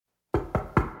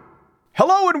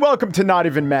Hello and welcome to Not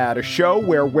Even Mad, a show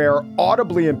where we're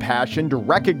audibly impassioned,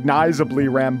 recognizably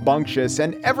rambunctious,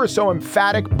 and ever so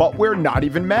emphatic, but we're not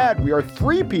even mad. We are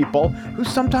three people who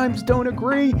sometimes don't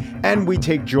agree, and we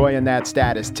take joy in that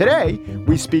status. Today,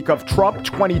 we speak of Trump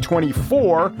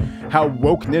 2024, how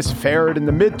wokeness fared in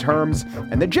the midterms,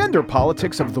 and the gender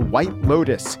politics of the White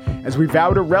Lotus, as we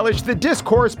vow to relish the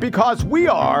discourse because we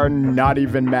are not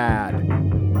even mad.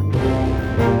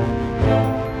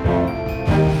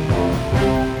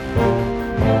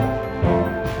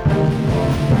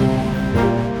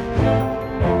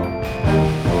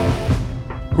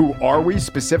 Who are we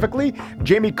specifically?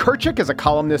 Jamie Kirchick is a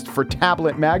columnist for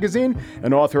Tablet magazine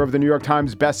and author of the New York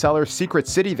Times bestseller Secret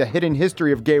City, The Hidden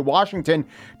History of Gay Washington.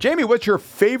 Jamie, what's your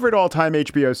favorite all-time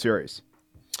HBO series?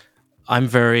 I'm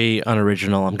very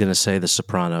unoriginal. I'm going to say The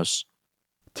Sopranos.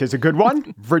 'Tis a good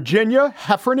one. Virginia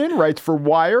Heffernan writes for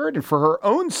Wired and for her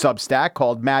own Substack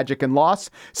called Magic and Loss.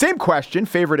 Same question,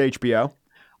 favorite HBO?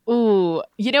 Ooh,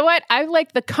 you know what? I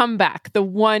like The Comeback, the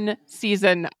one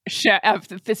season of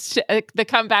the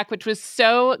Comeback, which was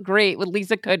so great with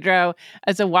Lisa Kudrow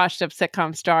as a washed-up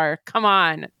sitcom star. Come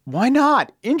on. Why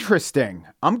not? Interesting.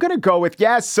 I'm going to go with,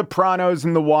 yes, Sopranos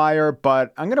and The Wire,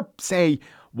 but I'm going to say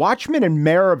Watchmen and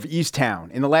Mayor of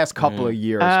Easttown in the last couple of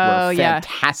years were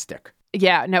fantastic.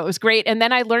 Yeah, no, it was great. And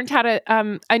then I learned how to,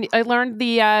 I learned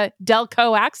the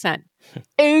Delco accent.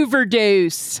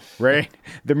 Overdose. Right?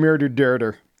 The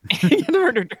murder-dirter.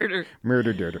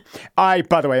 Murder.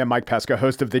 By the way, I'm Mike Pesca,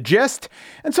 host of The Gist.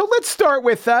 And so let's start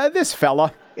with this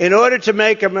fella. In order to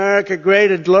make America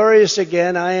great and glorious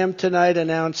again, I am tonight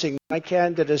announcing my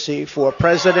candidacy for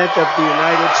President of the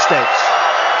United States.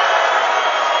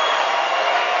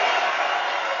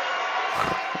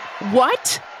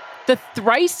 What? The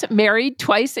thrice married,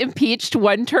 twice impeached,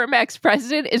 one-term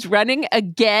ex-president is running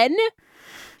again?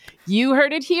 You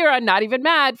heard it here on Not Even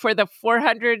Mad. For the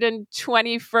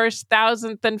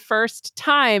 421,001st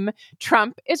time,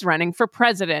 Trump is running for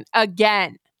president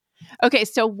again. Okay,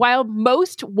 so while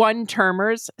most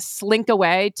one-termers slink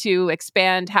away to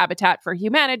expand Habitat for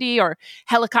Humanity or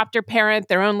helicopter parent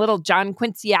their own little John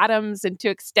Quincy Adams into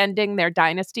extending their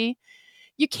dynasty,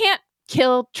 you can't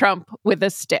kill Trump with a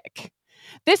stick.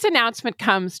 This announcement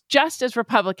comes just as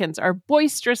Republicans are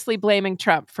boisterously blaming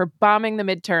Trump for bombing the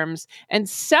midterms, and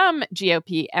some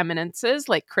GOP eminences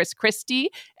like Chris Christie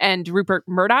and Rupert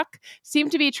Murdoch seem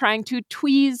to be trying to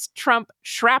tweeze Trump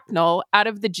shrapnel out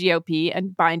of the GOP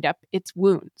and bind up its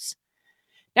wounds.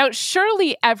 Now,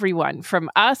 surely everyone from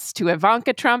us to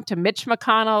Ivanka Trump to Mitch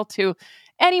McConnell to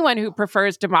anyone who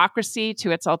prefers democracy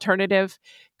to its alternative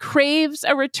craves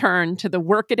a return to the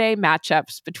workaday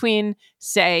matchups between,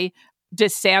 say,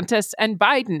 DeSantis and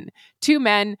Biden, two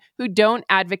men who don't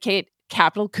advocate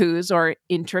capital coups or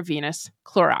intravenous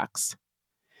Clorox.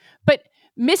 But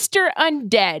Mr.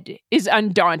 Undead is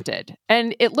undaunted,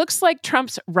 and it looks like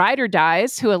Trump's ride or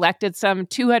dies, who elected some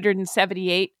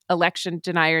 278 election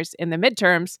deniers in the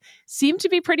midterms, seem to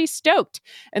be pretty stoked,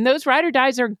 and those ride or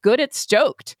dies are good at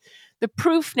stoked. The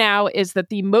proof now is that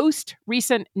the most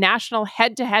recent national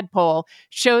head-to-head poll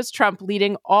shows Trump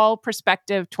leading all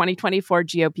prospective 2024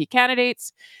 GOP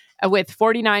candidates with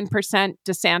 49%.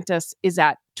 DeSantis is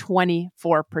at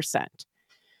 24%.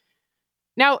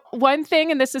 Now, one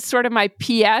thing, and this is sort of my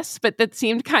PS, but that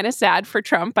seemed kind of sad for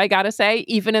Trump, I gotta say,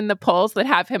 even in the polls that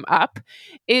have him up,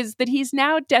 is that he's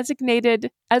now designated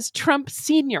as Trump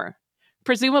Senior,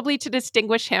 presumably to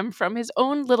distinguish him from his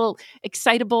own little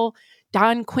excitable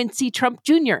Don Quincy Trump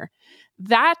Jr.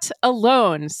 That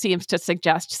alone seems to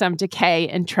suggest some decay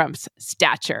in Trump's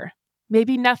stature.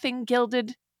 Maybe nothing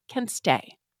gilded can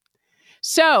stay.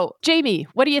 So, Jamie,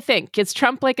 what do you think? Is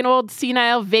Trump like an old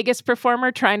senile Vegas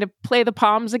performer trying to play the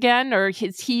palms again, or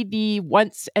is he the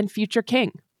once and future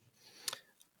king?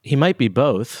 He might be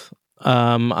both.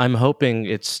 I'm hoping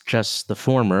it's just the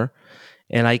former.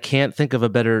 And I can't think of a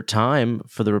better time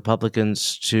for the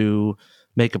Republicans to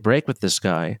make a break with this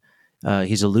guy.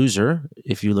 He's a loser.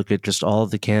 If you look at just all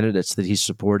of the candidates that he's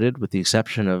supported, with the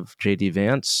exception of J.D.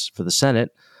 Vance for the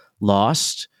Senate,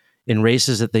 lost in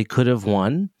races that they could have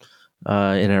won.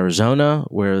 In Arizona,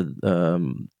 where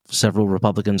several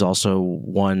Republicans also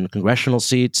won congressional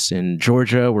seats. In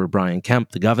Georgia, where Brian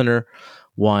Kemp, the governor,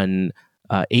 won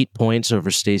 8 points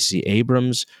over Stacey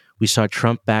Abrams. We saw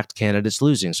Trump-backed candidates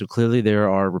losing. So clearly there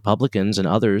are Republicans and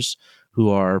others who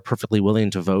are perfectly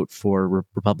willing to vote for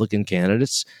Republican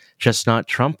candidates, just not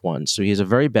Trump ones. So he has a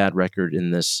very bad record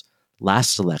in this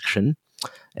last election.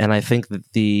 And I think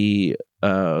that the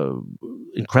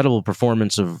incredible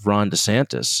performance of Ron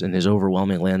DeSantis and his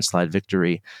overwhelming landslide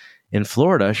victory in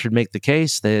Florida should make the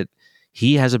case that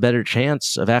he has a better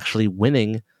chance of actually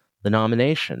winning the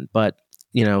nomination. But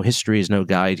history is no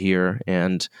guide here,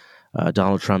 and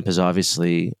Donald Trump has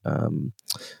obviously,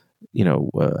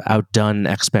 outdone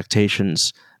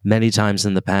expectations many times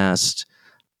in the past.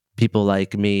 People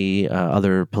like me,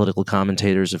 other political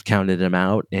commentators have counted him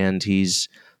out, and he's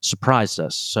surprised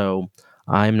us. So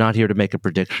I'm not here to make a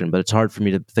prediction, but it's hard for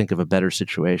me to think of a better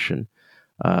situation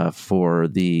for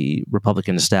the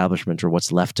Republican establishment, or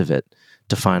what's left of it,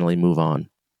 to finally move on.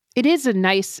 It is a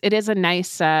nice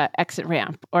exit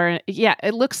ramp,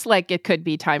 it looks like it could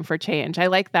be time for change. I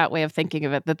like that way of thinking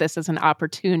of it, that this is an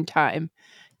opportune time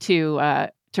to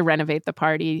renovate the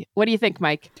party. What do you think,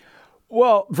 Mike?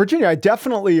 Well, Virginia, I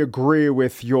definitely agree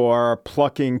with your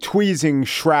tweezing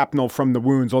shrapnel from the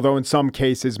wounds, although in some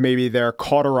cases maybe they're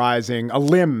cauterizing a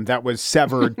limb that was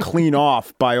severed clean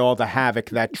off by all the havoc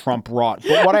that Trump wrought.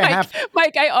 But what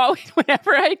Mike, I always,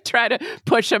 whenever I try to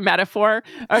push a metaphor,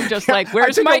 I'm just like,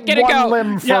 where's Mike going to go?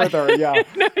 One limb further, yeah.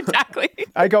 No, exactly.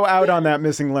 I go out on that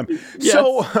missing limb. Yes.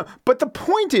 So, but the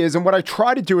point is, and what I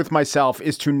try to do with myself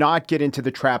is to not get into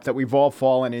the trap that we've all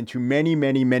fallen into many,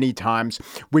 many, many times,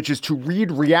 which is to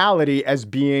read reality as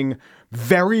being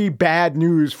very bad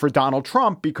news for Donald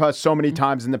Trump, because so many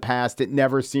times in the past, it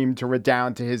never seemed to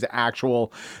redound to his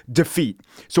actual defeat.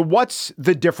 So what's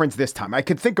the difference this time? I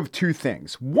could think of two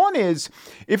things. One is,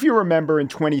 if you remember in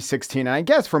 2016, and I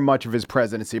guess for much of his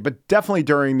presidency, but definitely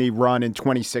during the run in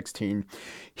 2016,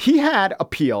 he had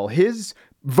appeal. His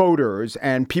voters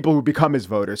and people who become his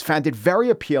voters found it very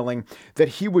appealing that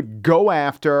he would go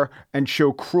after and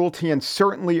show cruelty and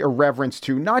certainly irreverence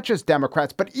to not just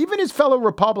Democrats, but even his fellow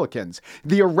Republicans.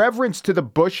 The irreverence to the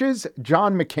Bushes,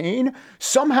 John McCain,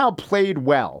 somehow played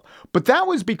well. But that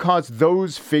was because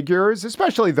those figures,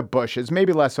 especially the Bushes,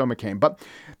 maybe less so McCain, but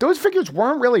those figures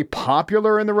weren't really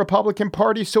popular in the Republican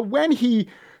Party. So when he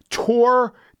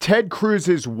tore Ted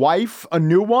Cruz's wife a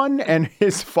new one and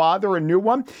his father a new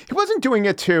one, he wasn't doing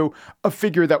it to a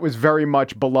figure that was very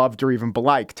much beloved or even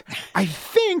beliked. I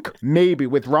think maybe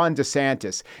with Ron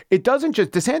DeSantis,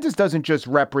 DeSantis doesn't just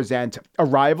represent a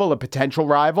rival, a potential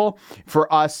rival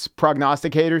for us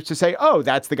prognosticators to say, oh,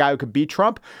 that's the guy who could beat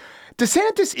Trump.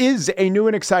 DeSantis is a new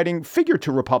and exciting figure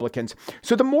to Republicans.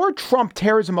 So the more Trump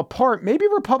tears him apart, maybe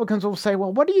Republicans will say,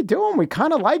 well, what are you doing? We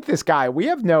kind of like this guy. We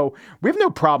have no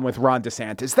problem with Ron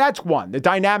DeSantis. That's one. The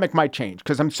dynamic might change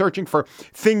because I'm searching for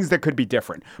things that could be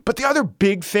different. But the other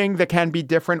big thing that can be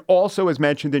different, also as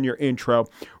mentioned in your intro,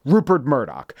 Rupert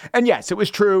Murdoch. And yes, it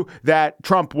was true that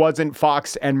Trump wasn't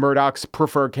Fox and Murdoch's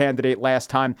preferred candidate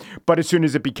last time. But as soon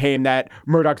as it became that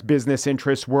Murdoch's business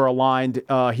interests were aligned,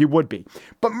 he would be.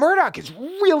 But Murdoch is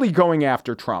really going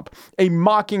after Trump. A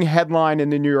mocking headline in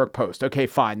the New York Post. Okay,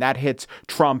 fine. That hits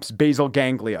Trump's basal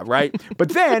ganglia, right? But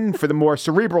then for the more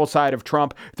cerebral side of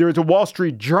Trump, there was a Wall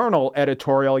Street Journal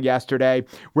editorial yesterday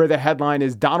where the headline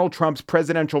is Donald Trump's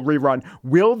presidential rerun.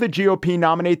 Will the GOP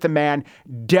nominate the man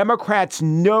Democrats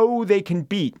know they can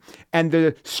beat? And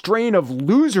the strain of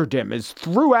loserdom is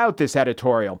throughout this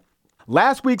editorial.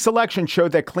 Last week's election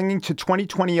showed that clinging to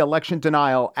 2020 election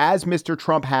denial, as Mr.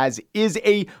 Trump has, is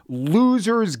a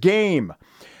loser's game.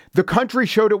 The country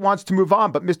showed it wants to move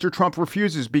on, but Mr. Trump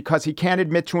refuses because he can't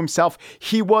admit to himself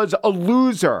he was a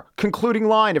loser. Concluding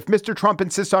line, if Mr. Trump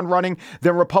insists on running,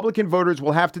 then Republican voters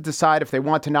will have to decide if they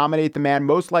want to nominate the man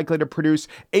most likely to produce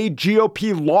a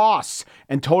GOP loss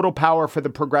and total power for the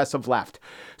progressive left.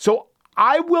 So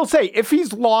I will say, if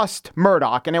he's lost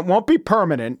Murdoch, and it won't be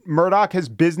permanent, Murdoch has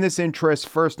business interests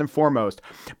first and foremost.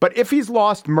 But if he's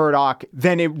lost Murdoch,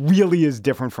 then it really is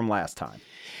different from last time.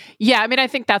 Yeah, I mean, I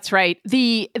think that's right.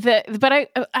 I'm going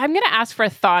to ask for a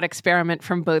thought experiment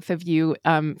from both of you,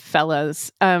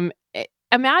 fellas.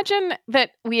 Imagine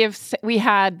that we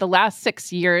had the last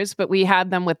 6 years, but we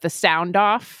had them with the sound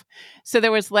off. So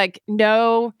there was like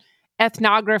no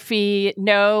ethnography,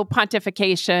 no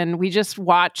pontification. We just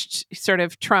watched sort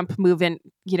of Trump move in,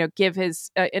 give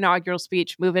his inaugural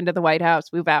speech, move into the White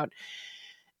House, move out.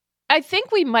 I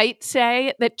think we might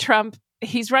say that Trump,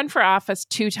 he's run for office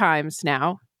 2 times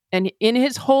now, and in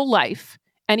his whole life,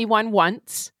 and he won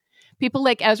once. People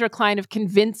like Ezra Klein have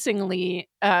convincingly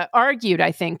argued,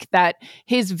 I think, that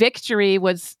his victory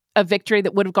was a victory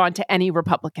that would have gone to any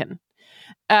Republican.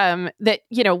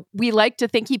 We like to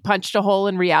think he punched a hole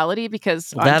in reality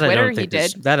because on Twitter he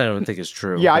did. That I don't think is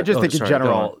true. Yeah, I just think in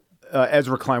general,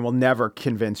 Ezra Klein will never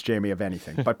convince Jamie of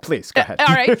anything. But please, go ahead.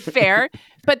 All right, fair.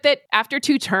 But that after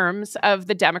 2 terms of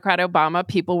the Democrat Obama,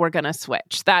 people were going to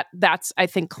switch. That's, I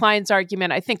think, Klein's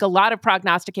argument. I think a lot of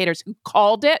prognosticators who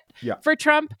called it for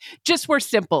Trump just were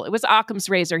simple. It was Occam's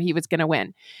razor. He was going to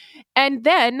win. And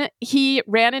then he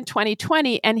ran in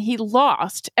 2020 and he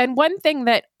lost. And one thing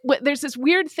that there's this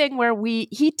weird thing where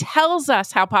he tells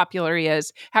us how popular he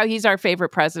is, how he's our favorite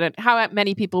president, how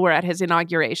many people were at his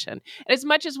inauguration. And as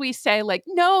much as we say, like,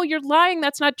 no, you're lying,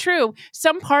 that's not true,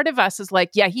 some part of us is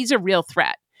like, yeah, he's a real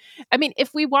threat. I mean,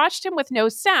 if we watched him with no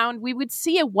sound, we would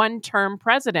see a one-term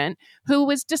president who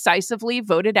was decisively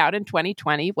voted out in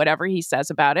 2020, whatever he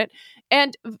says about it,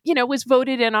 and, was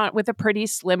voted in on with a pretty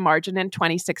slim margin in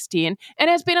 2016, and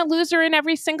has been a loser in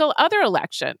every single other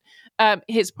election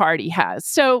his party has.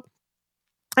 So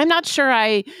I'm not sure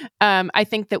I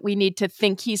think that we need to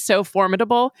think he's so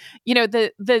formidable.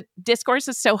 The discourse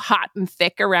is so hot and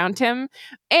thick around him.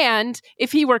 And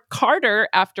if he were Carter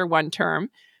after one term,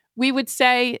 we would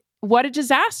say, what a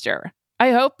disaster.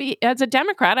 I hope as a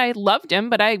Democrat, I loved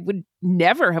him, but I would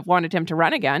never have wanted him to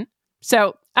run again.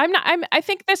 So I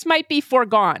think this might be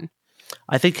foregone.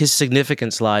 I think his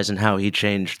significance lies in how he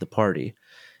changed the party.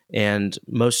 And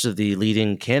most of the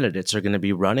leading candidates are going to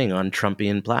be running on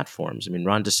Trumpian platforms. I mean,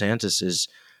 Ron DeSantis is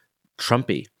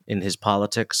Trumpy in his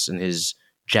politics and his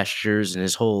gestures and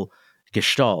his whole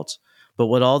gestalt. But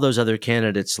what all those other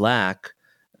candidates lack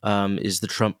is the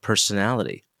Trump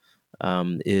personality,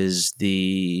 is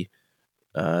the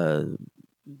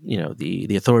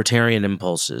authoritarian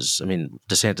impulses. I mean,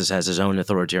 DeSantis has his own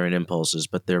authoritarian impulses,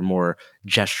 but they're more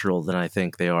gestural than I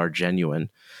think they are genuine.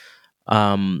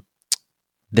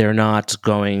 They're not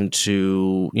going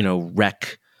to,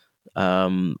 wreck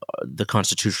the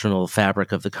constitutional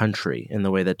fabric of the country in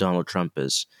the way that Donald Trump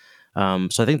is. So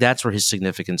I think that's where his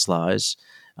significance lies.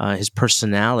 His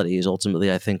personality is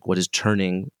ultimately, I think, what is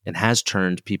turning and has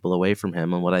turned people away from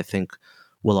him, and what I think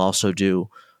will also do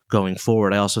going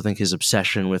forward. I also think his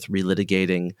obsession with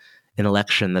relitigating an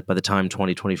election that by the time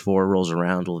 2024 rolls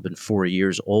around will have been 4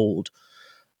 years old.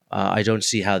 I don't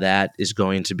see how that is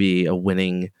going to be a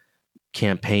winning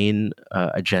campaign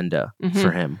agenda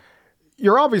for him.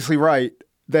 You're obviously right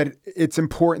that it's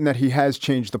important that he has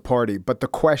changed the party, but the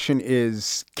question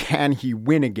is, can he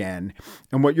win again?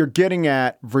 And what you're getting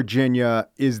at, Virginia,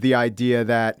 is the idea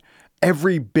that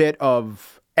every bit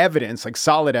of evidence, like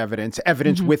solid evidence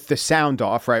with the sound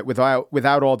off, right,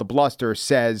 without all the bluster,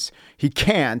 says he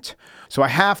can't. So I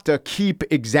have to keep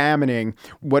examining,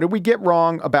 what did we get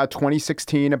wrong about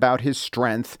 2016, about his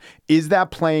strength? Is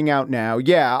that playing out now?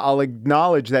 Yeah, I'll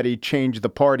acknowledge that he changed the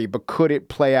party, but could it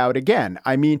play out again?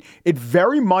 I mean, it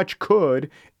very much could,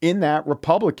 in that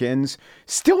Republicans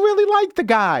still really like the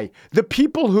guy. The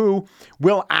people who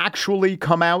will actually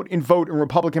come out and vote in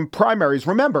Republican primaries.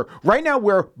 Remember, right now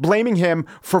we're blaming him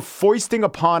for foisting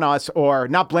upon us, or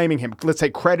not blaming him, let's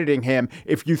say crediting him,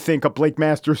 if you think a Blake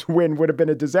Masters win would have been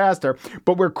a disaster.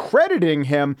 But we're crediting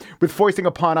him with foisting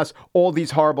upon us all these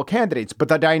horrible candidates. But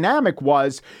the dynamic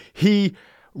was he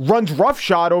runs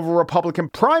roughshod over Republican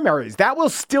primaries. That will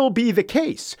still be the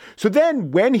case. So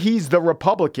then when he's the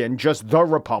Republican, just the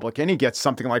Republican, he gets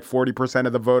something like 40%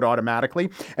 of the vote automatically.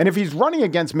 And if he's running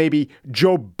against maybe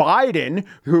Joe Biden,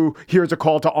 who hears a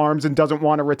call to arms and doesn't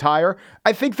want to retire,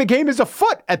 I think the game is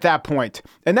afoot at that point.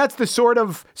 And that's the sort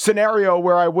of scenario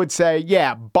where I would say,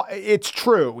 yeah, but it's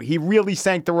true. He really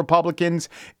sank the Republicans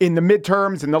in the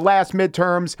midterms, in the last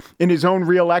midterms, in his own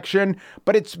reelection.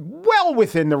 But it's well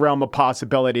within the realm of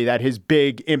possibility that his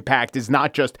big impact is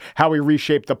not just how he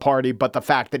reshaped the party, but the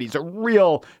fact that he's a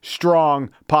real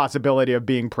strong possibility of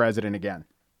being president again.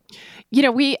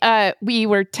 We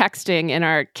were texting in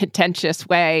our contentious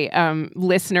way.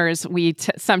 Listeners, we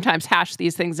sometimes hash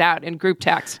these things out in group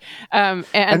text. And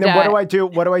then what do I do?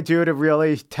 What do I do to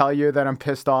really tell you that I'm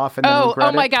pissed off? And then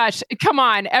regret my it? gosh! Come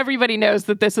on, everybody knows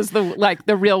that this is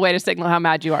the real way to signal how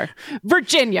mad you are.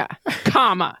 Virginia,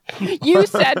 comma. You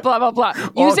said blah blah blah.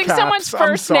 Using caps. someone's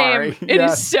first name.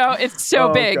 It's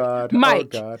so big. God.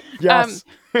 Mike. Oh, God. Yes.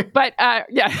 But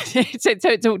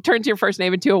so turn your first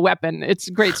name into a weapon. It's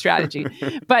a great strategy.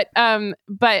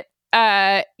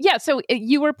 So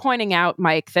you were pointing out,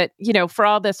 Mike, that, for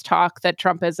all this talk that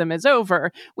Trumpism is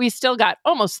over, we still got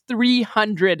almost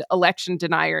 300 election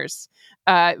deniers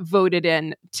voted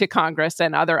in to Congress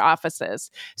and other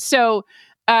offices. So,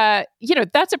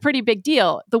 that's a pretty big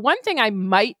deal. The one thing I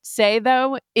might say,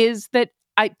 though, is that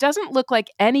it doesn't look like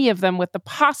any of them, with the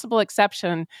possible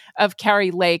exception of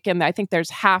Carrie Lake, and I think there's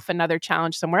half another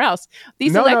challenge somewhere else.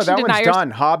 These election deniers, one's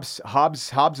done.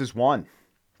 Hobbs is won.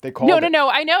 They called it. No.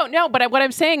 I know. But what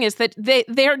I'm saying is that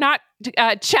they're not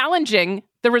challenging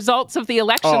the results of the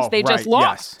elections they just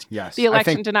lost. Yes. The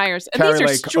election deniers. And Carrie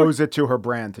Lake owes it to her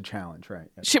brand to challenge, right?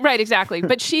 Yes. Right, exactly.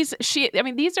 But these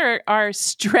are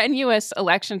strenuous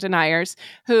election deniers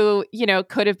who,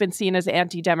 could have been seen as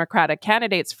anti-democratic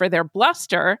candidates for their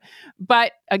bluster.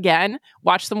 But again,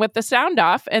 watch them with the sound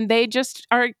off, and they just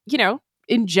are,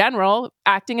 in general,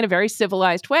 acting in a very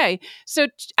civilized way. So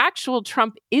actual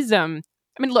Trumpism,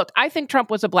 I mean, look, I think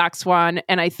Trump was a black swan,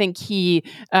 and I think he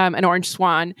an orange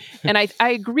swan. And I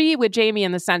agree with Jamie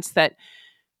in the sense that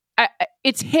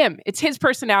it's him. It's his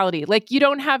personality. Like, you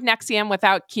don't have NXIVM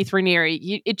without Keith Raniere.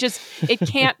 It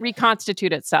can't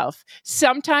reconstitute itself.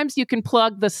 Sometimes you can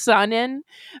plug the sun in,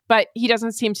 but he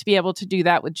doesn't seem to be able to do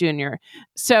that with Junior.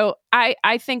 So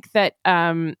I think that,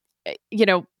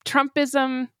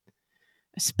 Trumpism,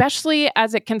 especially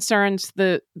as it concerns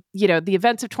the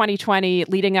events of 2020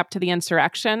 leading up to the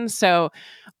insurrection. So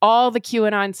all the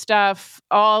QAnon stuff,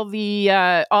 all the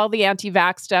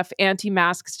anti-vax stuff,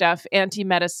 anti-mask stuff,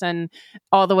 anti-medicine,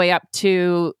 all the way up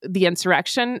to the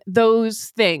insurrection,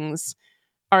 those things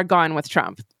are gone with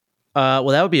Trump. Well,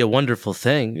 that would be a wonderful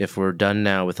thing if we're done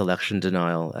now with election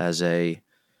denial as a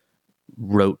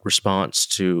rote response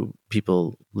to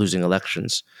people losing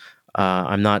elections.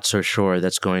 I'm not so sure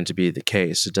that's going to be the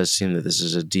case. It does seem that this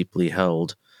is a deeply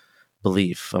held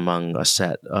belief among a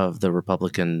set of the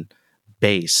Republican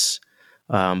base.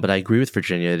 But I agree with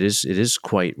Virginia. It is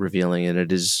quite revealing, and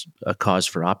it is a cause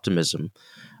for optimism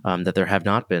that there have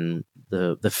not been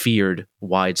the feared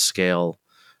wide-scale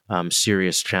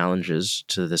serious challenges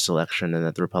to this election, and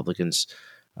that the Republicans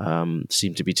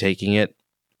seem to be taking it.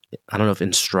 I don't know if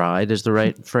in stride is the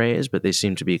right phrase, but they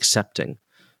seem to be accepting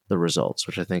the results,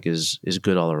 which I think is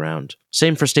good all around.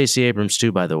 Same for Stacey Abrams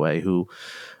too, by the way, who,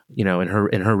 in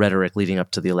her rhetoric leading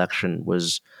up to the election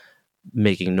was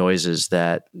making noises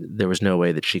that there was no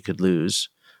way that she could lose,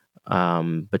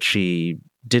 but she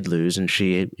did lose, and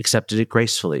she accepted it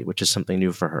gracefully, which is something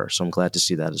new for her. So I'm glad to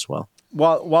see that as well.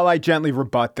 While I gently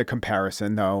rebut the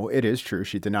comparison, though, it is true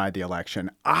she denied the election.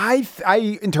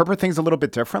 I interpret things a little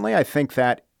bit differently. I think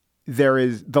that there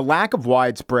is the lack of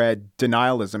widespread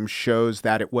denialism shows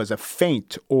that it was a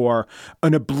feint or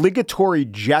an obligatory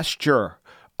gesture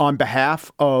on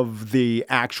behalf of the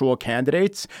actual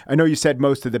candidates. I know you said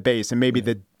most of the base, and maybe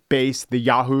the base, the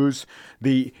yahoos,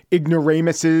 the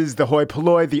ignoramuses, the hoi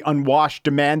polloi, the unwashed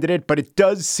demanded it. But it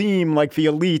does seem like the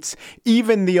elites,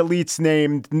 even the elites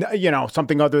named,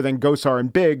 something other than Gosar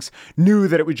and Biggs, knew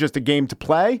that it was just a game to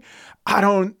play. I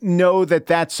don't know that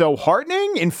that's so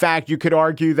heartening. In fact, you could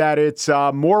argue that it's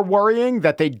more worrying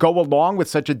that they go along with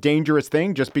such a dangerous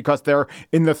thing just because they're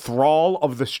in the thrall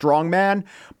of the strongman.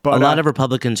 But a lot of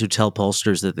Republicans who tell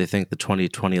pollsters that they think the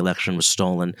 2020 election was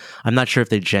stolen, I'm not sure if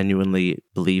they genuinely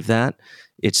believe that.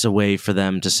 It's a way for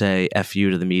them to say F you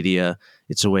to the media.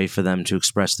 It's a way for them to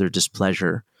express their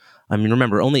displeasure. I mean,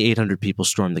 remember, only 800 people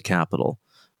stormed the Capitol.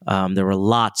 There were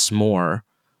lots more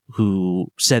who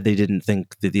said they didn't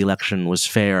think that the election was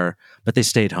fair, but they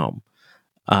stayed home.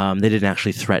 They didn't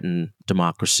actually threaten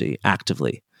democracy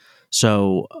actively.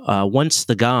 So once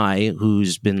the guy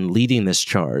who's been leading this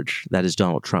charge, that is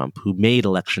Donald Trump, who made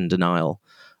election denial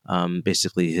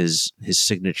basically his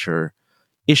signature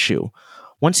issue,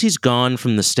 once he's gone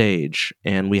from the stage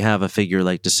and we have a figure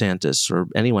like DeSantis or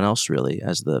anyone else really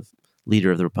as the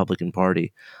leader of the Republican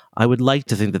Party, I would like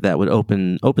to think that would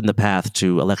open the path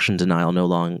to election denial no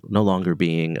longer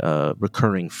being a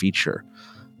recurring feature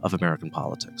of American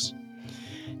politics.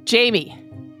 Jamie,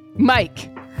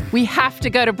 Mike, we have to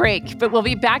go to break, but we'll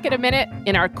be back in a minute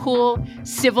in our cool,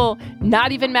 civil,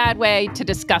 not even mad way to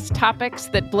discuss topics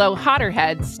that blow hotter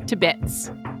heads to bits.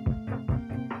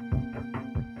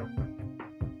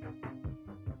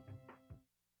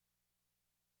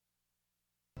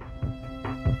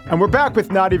 And we're back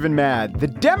with Not Even Mad. The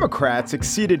Democrats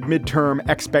exceeded midterm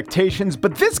expectations,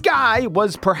 but this guy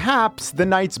was perhaps the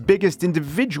night's biggest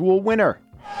individual winner.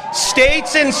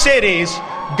 States and cities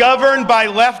governed by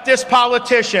leftist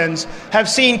politicians have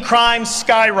seen crime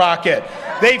skyrocket.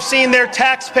 They've seen their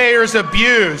taxpayers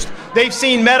abused. They've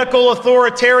seen medical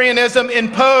authoritarianism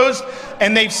imposed,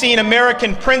 and they've seen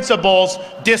American principles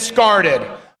discarded.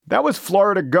 That was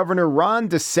Florida Governor Ron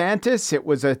DeSantis. It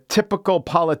was a typical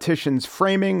politician's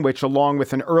framing, which, along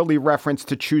with an early reference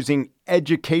to choosing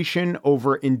education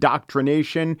over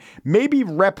indoctrination, maybe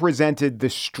represented the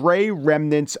stray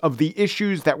remnants of the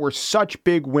issues that were such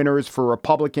big winners for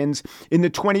Republicans in the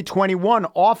 2021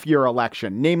 off-year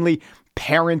election, namely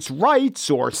parents' rights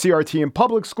or CRT in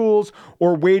public schools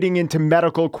or wading into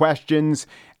medical questions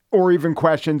or even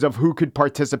questions of who could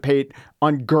participate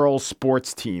on girls'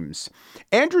 sports teams.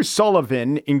 Andrew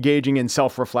Sullivan, engaging in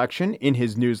self-reflection in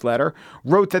his newsletter,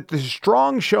 wrote that the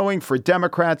strong showing for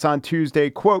Democrats on Tuesday,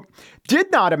 quote,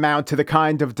 did not amount to the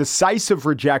kind of decisive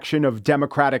rejection of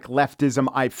Democratic leftism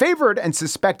I favored and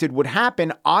suspected would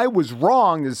happen. I was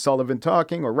wrong, is Sullivan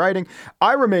talking or writing.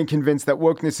 I remain convinced that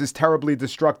wokeness is terribly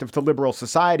destructive to liberal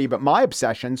society, but my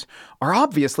obsessions are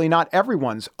obviously not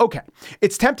everyone's. Okay,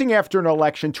 it's tempting after an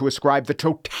election to ascribe the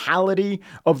totality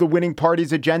of the winning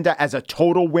party's agenda as a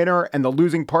total winner and the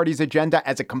losing party's agenda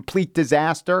as a complete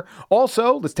disaster.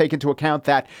 Also, let's take into account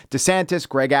that DeSantis,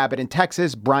 Greg Abbott in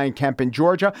Texas, Brian Kemp in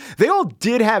Georgia, they all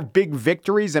did have big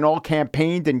victories and all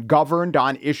campaigned and governed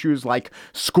on issues like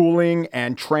schooling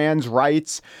and trans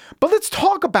rights. But let's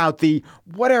talk about the,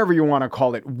 whatever you want to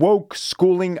call it, woke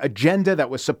schooling agenda that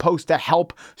was supposed to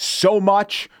help so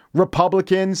much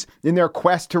Republicans in their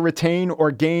quest to retain or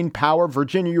gain power.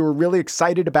 Virginia, you were really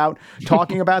excited about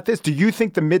talking about this. Do you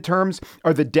think the midterms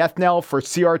are the death knell for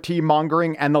CRT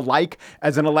mongering and the like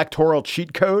as an electoral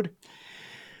cheat code?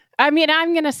 I mean,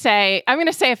 I'm going to say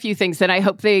a few things that I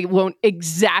hope they won't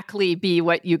exactly be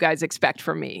what you guys expect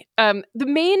from me. The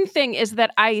main thing is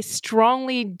that I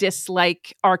strongly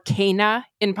dislike arcana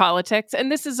in politics, and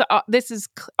this is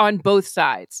on both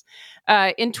sides.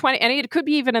 And it could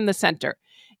be even in the center.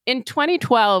 In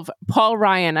 2012, Paul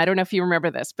Ryan, I don't know if you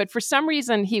remember this, but for some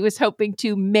reason he was hoping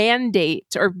to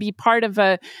mandate or be part of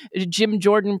a Jim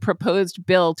Jordan proposed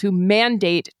bill to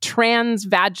mandate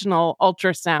transvaginal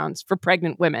ultrasounds for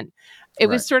pregnant women. It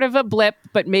was sort of a blip,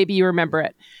 but maybe you remember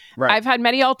it. Right. I've had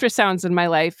many ultrasounds in my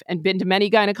life and been to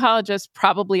many gynecologists,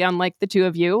 probably unlike the two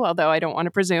of you, although I don't want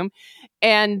to presume.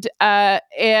 And I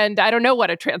don't know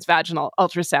what a transvaginal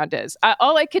ultrasound is.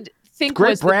 All I could think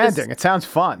great branding. It sounds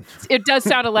fun. It does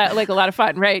sound like a lot of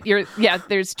fun, right?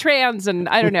 There's trans, and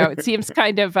I don't know. It seems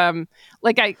kind of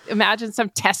like I imagine some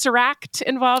tesseract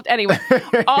involved. Anyway,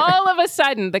 all of a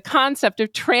sudden, the concept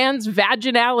of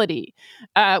transvaginality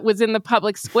was in the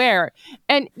public square,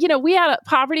 and we had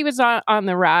poverty was on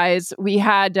the rise. We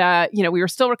had we were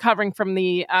still recovering from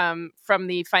the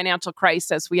financial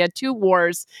crisis. We had 2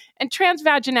 wars, and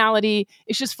transvaginality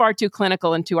is just far too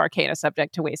clinical and too arcane a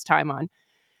subject to waste time on.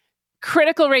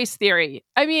 Critical race theory.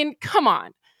 I mean, come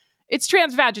on. It's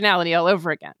transvaginality all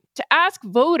over again. To ask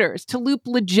voters to loop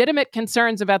legitimate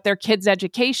concerns about their kids'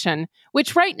 education,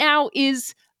 which right now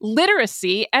is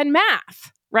literacy and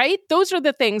math, right? Those are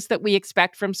the things that we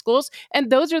expect from schools, and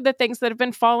those are the things that have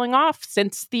been falling off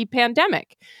since the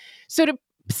pandemic. So to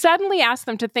suddenly ask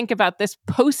them to think about this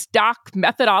postdoc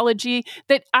methodology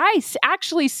that I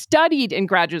actually studied in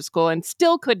graduate school and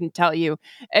still couldn't tell you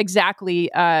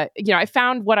exactly, I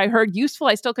found what I heard useful.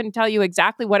 I still couldn't tell you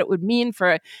exactly what it would mean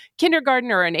for a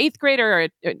kindergartner or an 8th grader or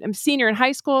a senior in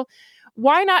high school.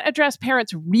 Why not address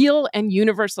parents' real and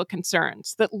universal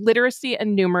concerns that literacy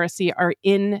and numeracy are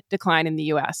in decline in the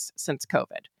U.S. since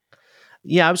COVID?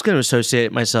 Yeah, I was going to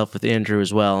associate myself with Andrew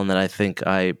as well, and that I think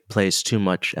I place too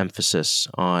much emphasis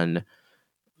on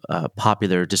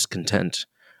popular discontent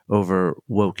over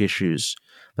woke issues.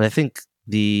 But I think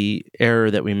the error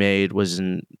that we made was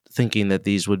in thinking that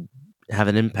these would have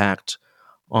an impact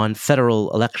on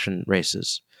federal election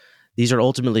races. These are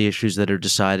ultimately issues that are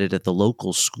decided at the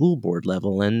local school board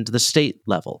level and the state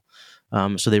level.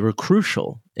 So they were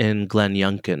crucial in Glenn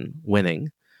Youngkin winning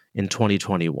in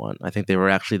 2021. I think they were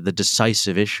actually the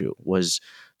decisive issue was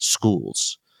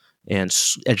schools and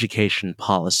education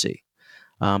policy.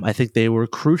 I think they were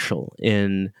crucial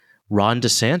in Ron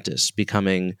DeSantis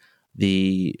becoming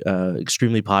the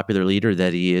extremely popular leader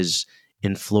that he is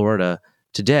in Florida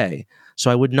today.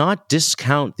 So I would not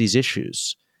discount these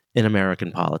issues in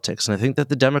American politics. And I think that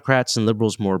the Democrats and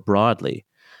liberals more broadly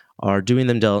are doing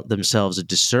themselves a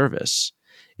disservice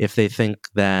if they think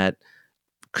that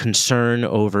concern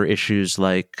over issues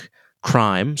like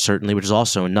crime, certainly, which is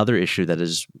also another issue that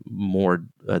is more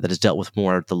that is dealt with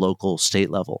more at the local state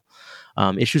level.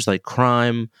 Issues like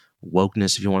crime,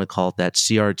 wokeness, if you want to call it that,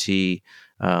 CRT,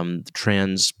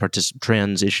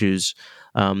 trans issues.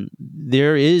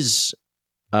 There is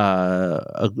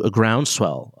a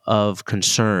groundswell of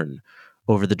concern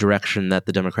over the direction that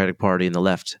the Democratic Party and the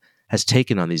left has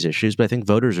taken on these issues. But I think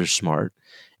voters are smart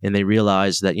and they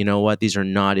realize that, these are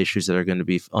not issues that are going to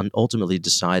be ultimately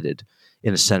decided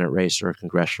in a Senate race or a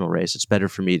congressional race. It's better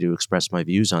for me to express my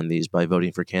views on these by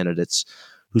voting for candidates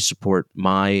who support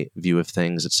my view of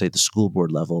things at, say, the school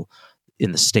board level,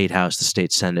 in the state house, the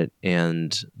state senate,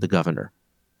 and the governor.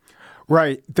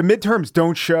 Right. The midterms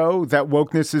don't show that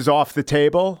wokeness is off the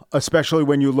table, especially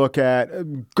when you look at,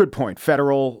 good point,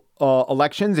 federal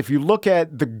elections. If you look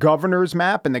at the governor's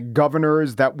map and the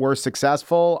governors that were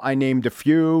successful, I named a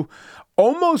few.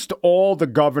 Almost all the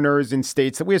governors in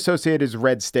states that we associate as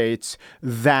red states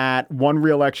that won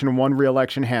re-election and won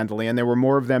re-election handily, and there were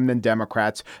more of them than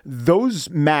Democrats, those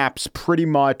maps pretty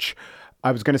much,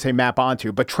 I was going to say map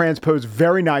onto, but transpose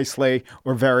very nicely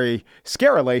or very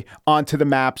scarily onto the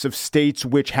maps of states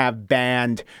which have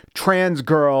banned trans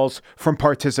girls from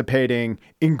participating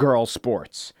in girls'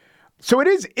 sports. So it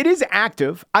is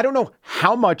active. I don't know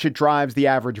how much it drives the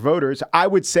average voters. I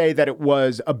would say that it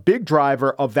was a big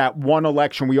driver of that one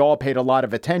election we all paid a lot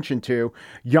of attention to,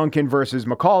 Youngkin versus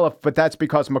McAuliffe. But that's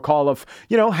because McAuliffe,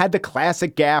 had the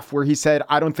classic gaffe where he said,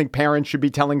 I don't think parents should be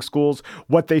telling schools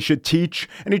what they should teach.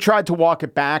 And he tried to walk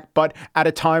it back. But at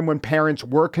a time when parents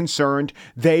were concerned,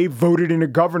 they voted in a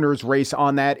governor's race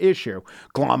on that issue.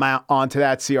 Glom onto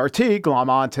that CRT, glom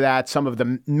onto that some of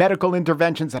the medical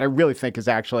interventions that I really think is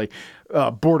actually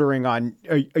bordering on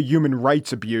a human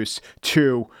rights abuse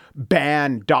to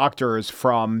ban doctors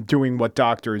from doing what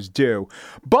doctors do.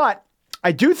 But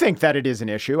I do think that it is an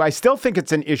issue. I still think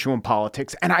it's an issue in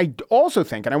politics. And I also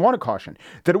think, and I want to caution,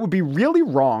 that it would be really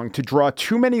wrong to draw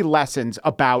too many lessons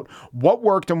about what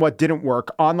worked and what didn't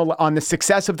work on the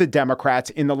success of the Democrats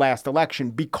in the last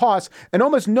election, because, and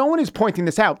almost no one is pointing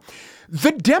this out,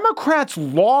 the Democrats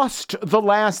lost the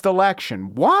last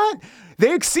election. What?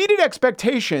 They exceeded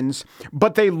expectations,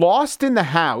 but they lost in the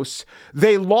House.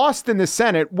 They lost in the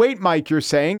Senate. Wait, Mike, you're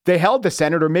saying they held the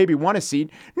Senate or maybe won a seat?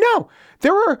 No,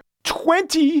 there were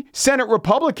 20 Senate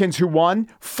Republicans who won,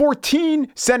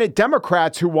 14 Senate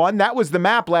Democrats who won. That was the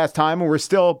map last time, and we're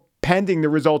still pending the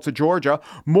results of Georgia.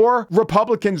 More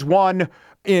Republicans won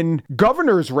in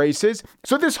governor's races.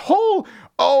 So this whole,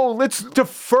 let's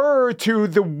defer to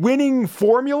the winning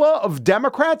formula of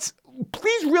Democrats.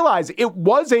 Please realize it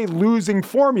was a losing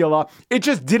formula. It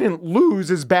just didn't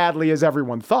lose as badly as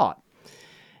everyone thought.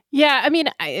 Yeah, I mean,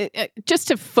 just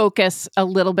to focus a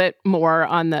little bit more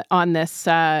on the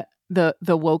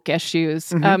woke issues.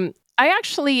 Mm-hmm.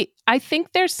 I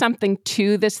think there's something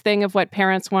to this thing of what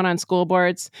parents want on school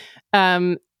boards,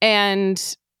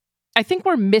 and I think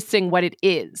we're missing what it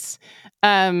is.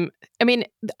 I mean,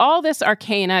 all this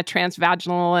arcana,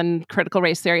 transvaginal and critical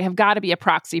race theory have got to be a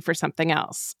proxy for something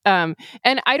else. And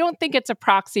I don't think it's a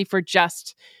proxy for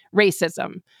just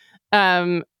racism.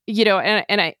 And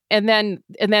then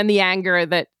the anger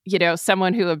that,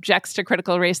 someone who objects to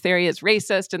critical race theory is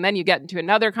racist. And then you get into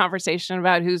another conversation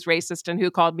about who's racist and who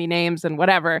called me names and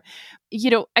whatever.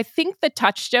 I think the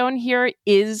touchstone here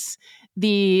is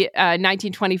the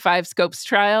 1925 Scopes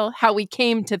trial, how we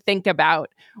came to think about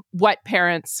what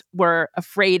parents were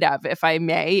afraid of, if I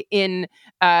may, in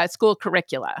school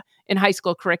curricula, in high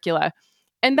school curricula.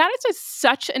 And that is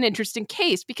such an interesting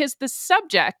case because the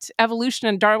subject, evolution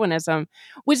and Darwinism,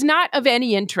 was not of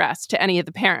any interest to any of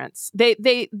the parents.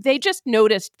 They just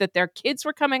noticed that their kids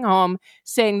were coming home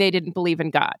saying they didn't believe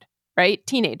in God, right?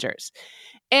 Teenagers.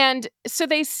 And so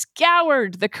they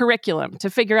scoured the curriculum to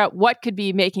figure out what could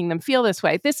be making them feel this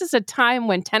way. This is a time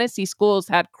when Tennessee schools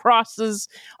had crosses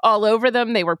all over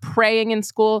them. They were praying in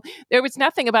school. There was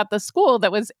nothing about the school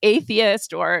that was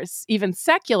atheist or even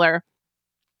secular.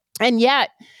 And yet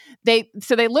they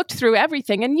looked through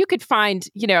everything, and you could find,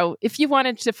 if you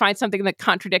wanted to find something that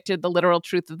contradicted the literal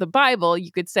truth of the Bible,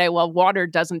 you could say, well, water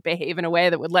doesn't behave in a way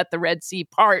that would let the Red Sea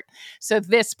part. So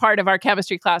this part of our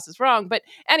chemistry class is wrong. But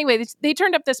anyway, they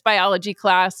turned up this biology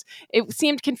class. It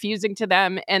seemed confusing to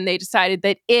them, and they decided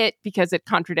that because it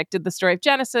contradicted the story of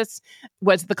Genesis,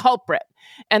 was the culprit,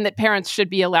 and that parents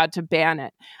should be allowed to ban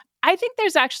it. I think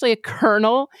there's actually a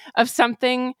kernel of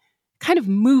something kind of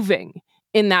moving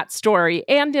in that story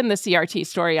and in the CRT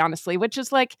story, honestly, which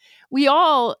is like, we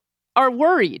all are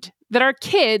worried that our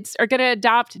kids are going to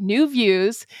adopt new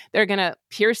views. They're going to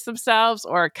pierce themselves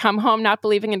or come home not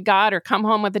believing in God or come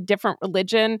home with a different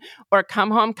religion or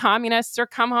come home communists or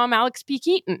come home Alex P.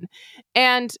 Keaton.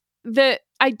 And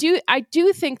I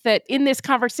do think that in this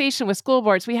conversation with school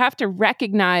boards, we have to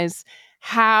recognize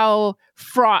how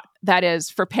fraught that is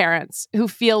for parents who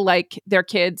feel like their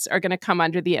kids are going to come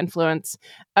under the influence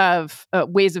of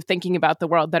ways of thinking about the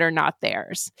world that are not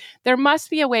theirs. There must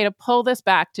be a way to pull this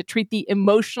back to treat the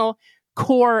emotional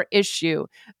core issue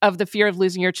of the fear of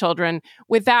losing your children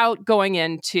without going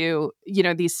into,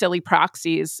 these silly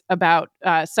proxies about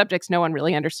subjects no one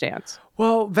really understands.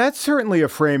 Well, that's certainly a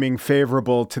framing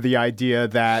favorable to the idea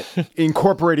that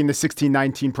incorporating the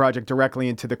 1619 Project directly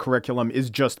into the curriculum is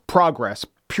just progress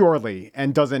purely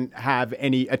and doesn't have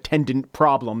any attendant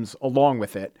problems along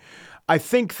with it. I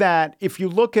think that if you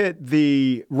look at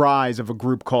the rise of a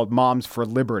group called Moms for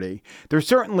Liberty, they're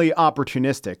certainly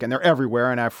opportunistic and they're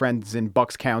everywhere. And I have friends in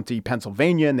Bucks County,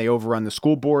 Pennsylvania, and they overrun the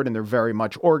school board and they're very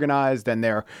much organized and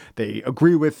they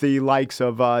agree with the likes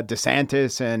of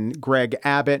DeSantis and Greg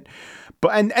Abbott.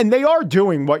 And they are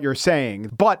doing what you're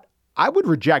saying. But I would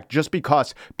reject just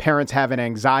because parents have an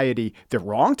anxiety, they're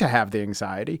wrong to have the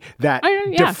anxiety, that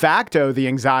de facto the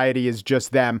anxiety is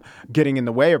just them getting in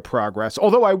the way of progress.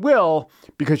 Although I will,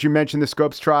 because you mentioned the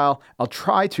Scopes trial, I'll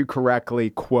try to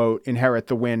correctly quote Inherit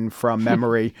the Wind from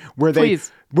memory, where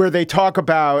they talk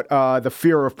about the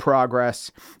fear of progress.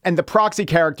 And the proxy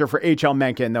character for H.L.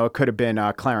 Mencken, though it could have been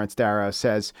Clarence Darrow,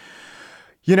 says,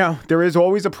 there is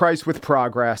always a price with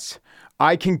progress.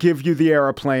 I can give you the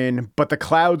airplane, but the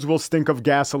clouds will stink of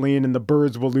gasoline and the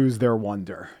birds will lose their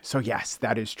wonder. So yes,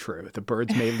 that is true. The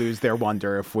birds may lose their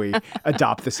wonder if we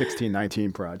adopt the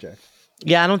 1619 project.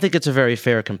 Yeah, I don't think it's a very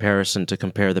fair comparison to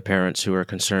compare the parents who are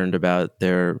concerned about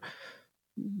their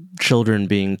children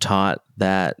being taught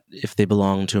that if they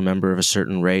belong to a member of a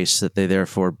certain race, that they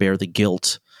therefore bear the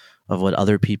guilt of what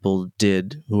other people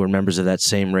did who were members of that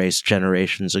same race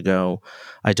generations ago.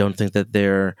 I don't think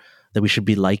that we should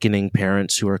be likening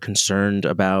parents who are concerned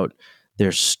about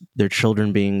their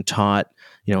children being taught,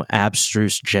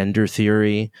 abstruse gender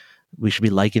theory. We should be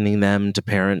likening them to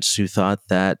parents who thought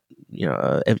that,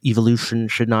 evolution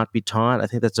should not be taught. I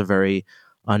think that's a very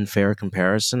unfair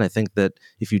comparison. I think that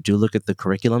if you do look at the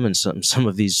curriculum in some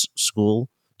of these school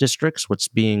districts, what's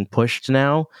being pushed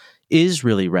now is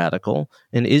really radical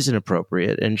and is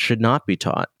inappropriate and should not be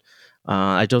taught.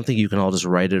 I don't think you can all just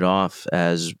write it off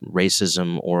as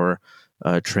racism or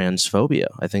transphobia.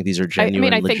 I think these are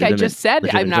genuine. I think I just said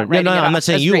I'm not writing it off. I'm not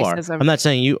saying you racism. I'm not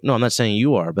saying you. No, I'm not saying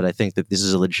you are. But I think that this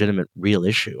is a legitimate, real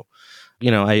issue.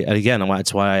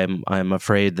 That's why I'm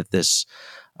afraid that this.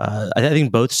 I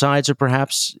think both sides are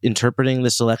perhaps interpreting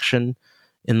this election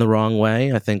in the wrong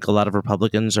way. I think a lot of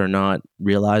Republicans are not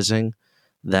realizing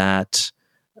that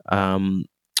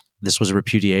this was a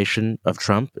repudiation of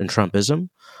Trump and Trumpism,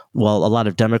 while a lot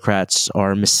of Democrats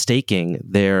are mistaking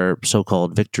their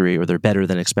so-called victory or their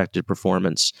better-than-expected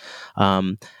performance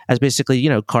as basically,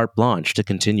 carte blanche to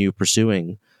continue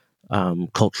pursuing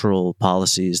cultural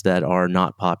policies that are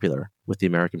not popular with the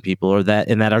American people, or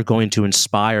that are going to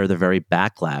inspire the very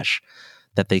backlash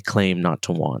that they claim not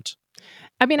to want.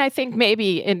 I think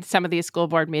maybe in some of these school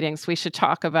board meetings, we should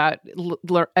talk about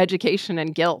education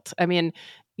and guilt.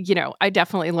 I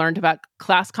definitely learned about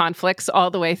class conflicts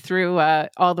all the way through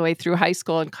high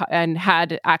school, and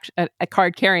had a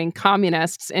card-carrying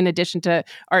communists in addition to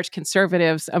arch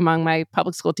conservatives among my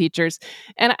public school teachers.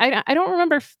 And I don't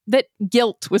remember that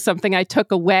guilt was something I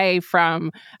took away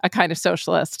from a kind of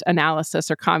socialist analysis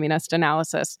or communist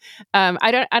analysis.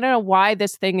 I don't know why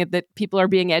this thing that people are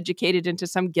being educated into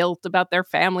some guilt about their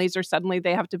families, or suddenly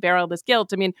they have to bear all this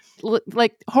guilt.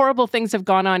 Horrible things have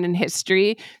gone on in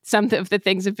history. Some of the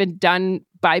things have been done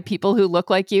by people who look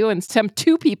like you, and some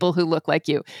to people who look like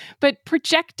you. But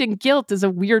projecting guilt is a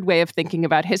weird way of thinking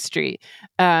about history.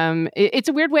 It's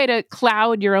a weird way to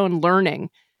cloud your own learning.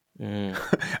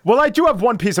 Well, I do have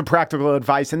one piece of practical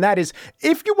advice, and that is,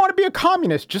 if you want to be a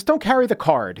communist, just don't carry the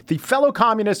card. The fellow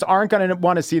communists aren't going to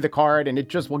want to see the card, and it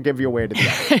just will give you away to the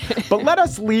other. But let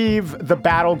us leave the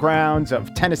battlegrounds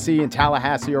of Tennessee and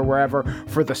Tallahassee or wherever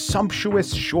for the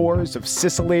sumptuous shores of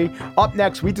Sicily. Up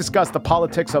next, we discuss the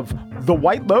politics of the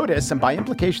White Lotus, and by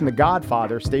implication, the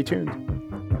Godfather. Stay tuned.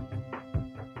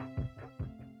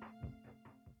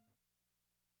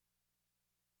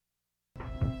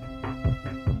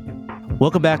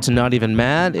 Welcome back to Not Even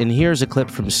Mad, and here's a clip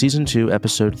from Season 2,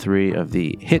 Episode 3 of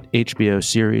the hit HBO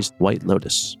series White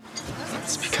Lotus.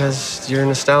 It's because you're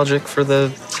nostalgic for the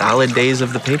salad days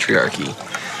of the patriarchy.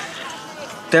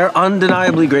 They're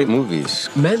undeniably great movies.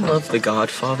 Men love The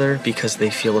Godfather because they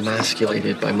feel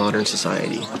emasculated by modern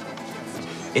society.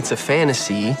 It's a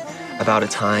fantasy about a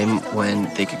time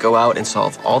when they could go out and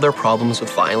solve all their problems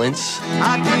with violence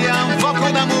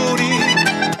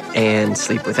and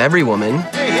sleep with every woman,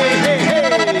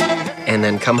 and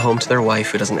then come home to their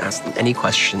wife who doesn't ask them any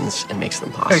questions and makes them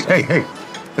pasta. Hey.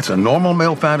 It's a normal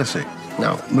male fantasy.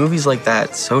 No, movies like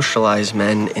that socialize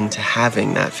men into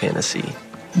having that fantasy.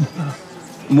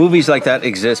 Movies like that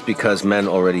exist because men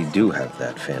already do have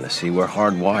that fantasy. We're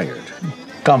hardwired.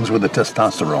 Comes with the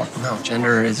testosterone. No,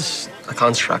 gender is a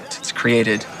construct. It's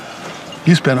created.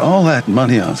 You spend all that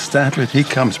money on Statler, he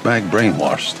comes back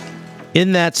brainwashed.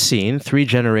 In that scene, 3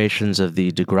 generations of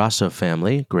the DeGrasso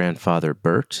family, grandfather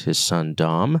Bert, his son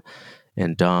Dom,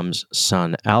 and Dom's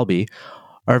son Albie,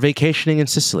 are vacationing in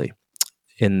Sicily.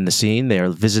 In the scene, they are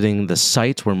visiting the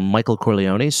site where Michael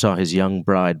Corleone saw his young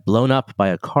bride blown up by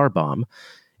a car bomb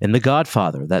in The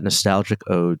Godfather, that nostalgic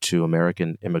ode to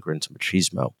American immigrant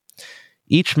machismo.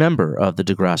 Each member of the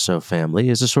DeGrasso family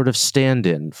is a sort of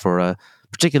stand-in for a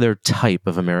particular type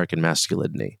of American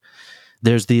masculinity.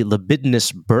 There's the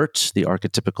libidinous Bert, the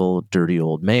archetypical dirty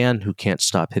old man who can't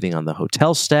stop hitting on the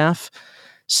hotel staff.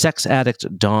 Sex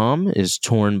addict Dom is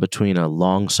torn between a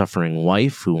long-suffering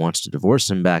wife who wants to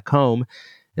divorce him back home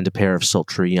and a pair of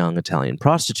sultry young Italian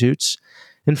prostitutes.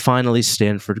 And finally,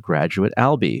 Stanford graduate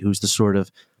Albie, who's the sort of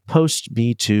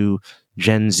post-Me Too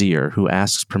Gen Zer who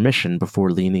asks permission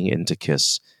before leaning in to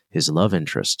kiss his love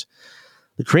interest.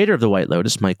 The creator of The White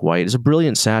Lotus, Mike White, is a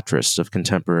brilliant satirist of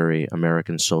contemporary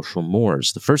American social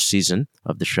mores. The first season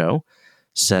of the show,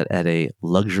 set at a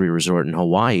luxury resort in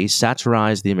Hawaii,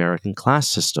 satirized the American class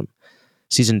system.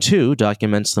 Season 2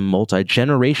 documents the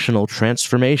multi-generational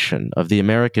transformation of the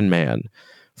American man,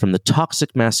 from the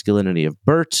toxic masculinity of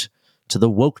Bert to the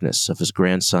wokeness of his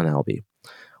grandson Albie.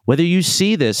 Whether you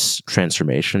see this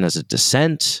transformation as a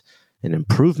descent, an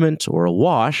improvement, or a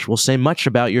wash will say much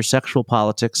about your sexual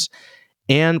politics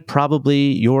and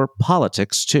probably your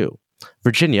politics too.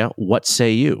 Virginia, what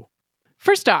say you?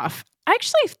 First off, I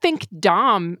actually think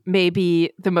Dom may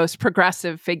be the most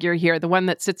progressive figure here, the one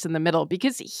that sits in the middle,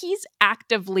 because he's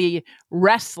actively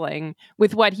wrestling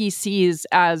with what he sees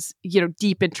as,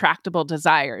 deep, intractable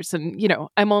desires. And,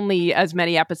 I'm only as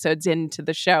many episodes into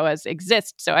the show as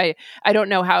exist, so I don't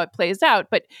know how it plays out.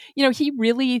 But, he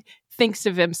really thinks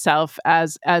of himself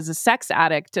as a sex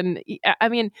addict. And I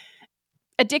mean,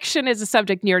 addiction is a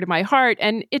subject near to my heart,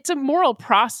 and it's a moral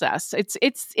process. It's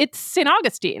St.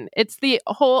 Augustine. It's the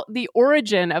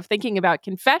origin of thinking about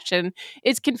confession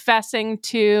is confessing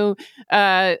to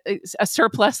a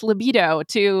surplus libido,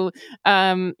 to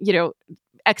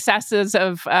excesses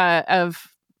of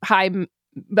high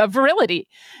virility,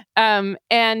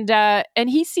 and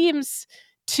he seems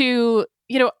to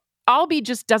Albie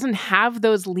just doesn't have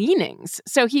those leanings.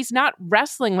 So he's not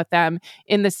wrestling with them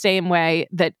in the same way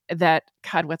that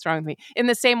God, what's wrong with me? In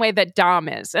the same way that Dom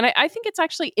is. And I think it's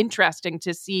actually interesting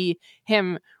to see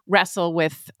him wrestle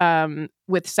with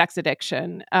sex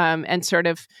addiction, and sort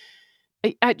of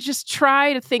I just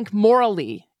try to think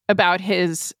morally about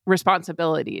his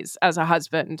responsibilities as a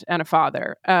husband and a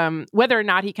father, whether or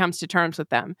not he comes to terms with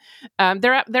them.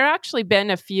 There actually been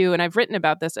a few, and I've written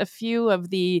about this, a few of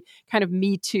the kind of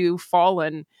Me Too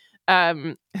fallen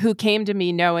who came to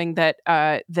me knowing that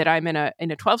I'm in a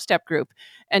 12-step group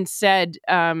and said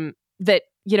that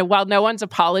while no one's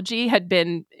apology had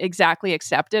been exactly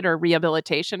accepted or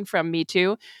rehabilitation from Me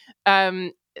Too,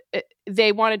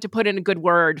 they wanted to put in a good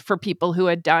word for people who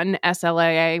had done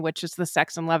SLAA, which is the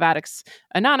Sex and Love Addicts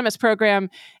Anonymous program.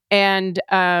 And,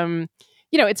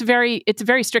 it's a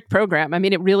very strict program. I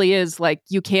mean, it really is like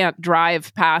you can't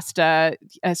drive past a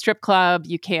strip club.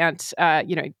 You can't,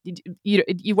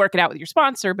 you work it out with your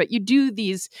sponsor, but you do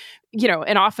these,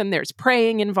 and often there's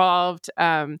praying involved.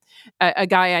 A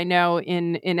guy I know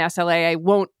in SLAA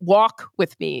won't walk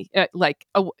with me.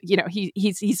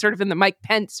 He's sort of in the Mike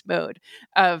Pence mode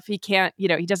of he can't,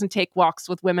 he doesn't take walks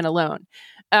with women alone.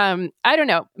 I don't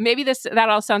know. Maybe that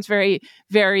all sounds very,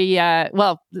 very,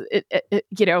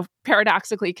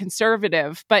 paradoxically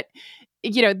conservative, but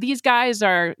these guys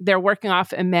they're working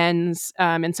off amends,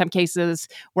 in some cases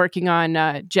working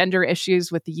on gender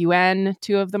issues with the UN,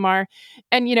 two of them are,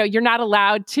 and you're not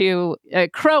allowed to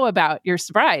crow about your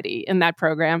sobriety in that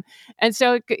program, and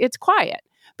so it's quiet.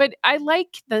 But I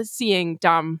like seeing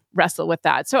Dom wrestle with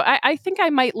that. So I think I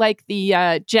might like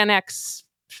the Gen X,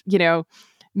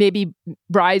 maybe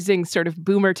rising sort of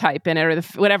boomer type in it, or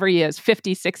whatever he is,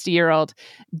 50, 60-year-old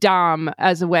Dom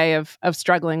as a way of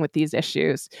struggling with these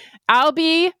issues.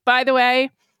 Albie, by the way,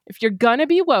 if you're going to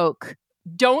be woke,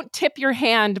 don't tip your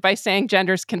hand by saying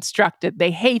gender's constructed.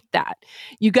 They hate that.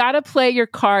 You got to play your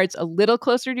cards a little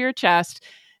closer to your chest.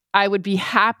 I would be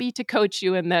happy to coach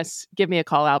you in this. Give me a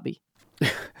call, Albie.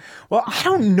 Well, I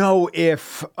don't know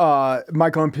if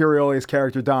Michael Imperioli's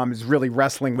character Dom is really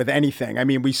wrestling with anything. I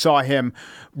mean, we saw him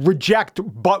reject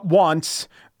but once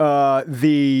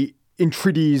the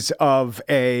entreaties of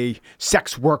a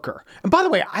sex worker. And by the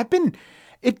way,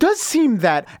 it does seem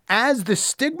that as the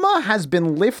stigma has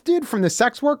been lifted from the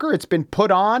sex worker, it's been put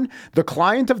on the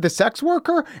client of the sex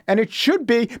worker. And it should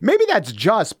be, maybe that's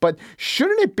just, but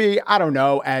shouldn't it be, I don't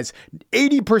know, as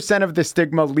 80% of the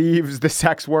stigma leaves the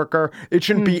sex worker, it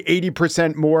shouldn't be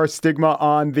 80% more stigma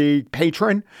on the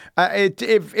patron?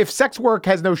 If sex work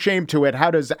has no shame to it, how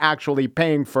does actually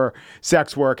paying for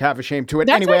sex work have a shame to it?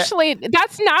 That's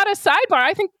not a sidebar.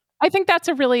 I think I think that's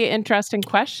a really interesting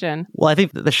question. Well, I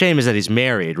think the shame is that he's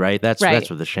married, right? That's Right. that's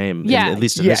what the shame, Yeah. at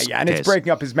least in this And case. it's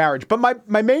breaking up his marriage. But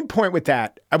my main point with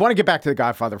that, I want to get back to The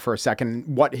Godfather for a second,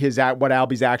 what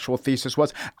Albie's actual thesis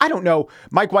was. I don't know.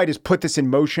 Mike White has put this in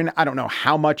motion. I don't know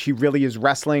how much he really is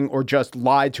wrestling or just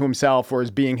lied to himself or is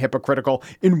being hypocritical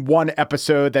in one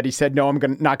episode that he said, no, I'm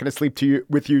not going to sleep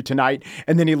with you tonight.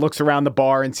 And then he looks around the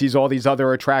bar and sees all these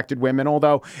other attracted women.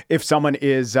 Although if someone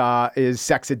is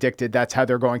sex addicted, that's how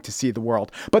they're going to see the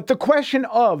world. But the question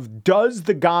of, does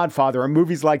The Godfather, or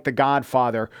movies like The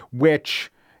Godfather,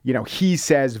 which, you know, he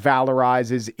says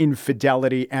valorizes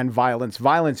infidelity and violence.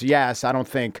 Violence, yes. I don't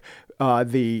think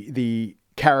the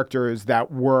characters that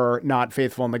were not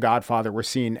faithful in The Godfather were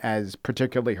seen as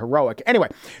particularly heroic. Anyway,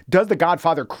 does The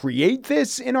Godfather create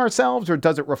this in ourselves or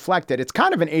does it reflect it? It's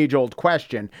kind of an age-old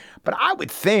question, but I would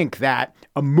think that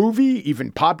a movie,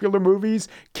 even popular movies,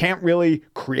 can't really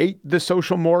create the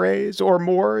social mores or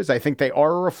mores. I think they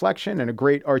are a reflection and a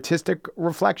great artistic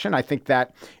reflection. I think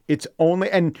that it's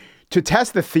only, and to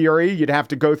test the theory, you'd have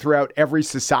to go throughout every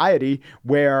society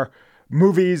where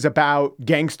movies about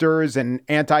gangsters and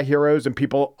anti-heroes and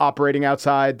people operating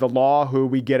outside the law who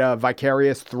we get a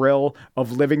vicarious thrill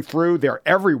of living through. They're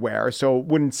everywhere. So it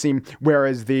wouldn't seem,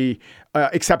 whereas the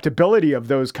acceptability of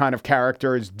those kind of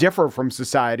characters differ from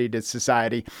society to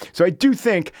society. So I do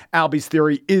think Albie's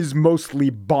theory is mostly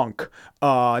bunk.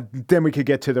 Then we could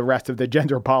get to the rest of the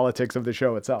gender politics of the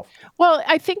show itself. Well,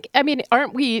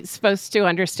 aren't we supposed to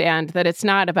understand that it's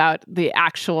not about the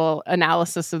actual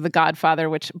analysis of The Godfather,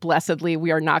 which blessedly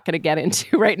we are not going to get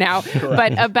into right now,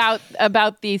 but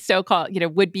about the so-called,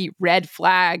 would-be red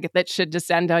flag that should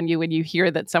descend on you when you hear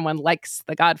that someone likes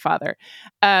The Godfather.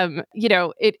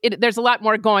 There's a lot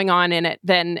more going on in it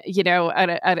than,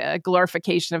 a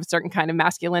glorification of a certain kind of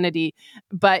masculinity,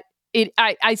 but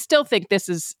I still think this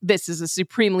is a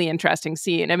supremely interesting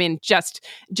scene. I mean, just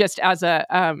as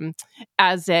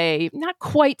a not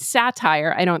quite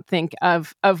satire, I don't think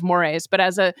of mores, but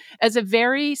as a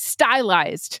very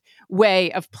stylized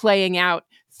way of playing out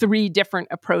three different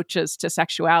approaches to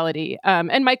sexuality.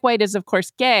 And Mike White is, of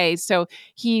course, gay. So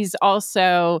he's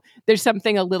also, there's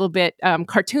something a little bit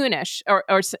cartoonish or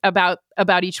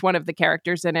about each one of the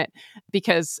characters in it,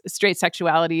 because straight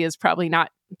sexuality is probably not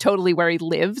totally where he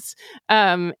lives.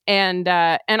 And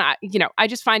I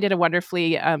just find it a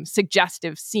wonderfully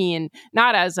suggestive scene,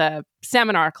 not as a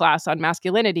seminar class on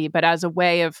masculinity, but as a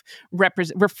way of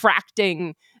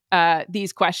refracting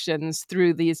these questions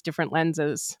through these different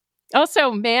lenses.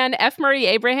 Also, man, F. Murray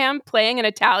Abraham playing an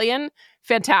Italian,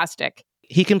 fantastic.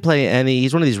 He can play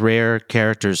he's one of these rare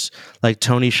characters like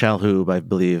Tony Shalhoub, I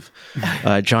believe.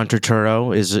 John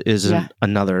Turturro is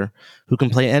another who can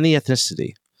play any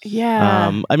ethnicity.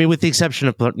 Yeah. With the exception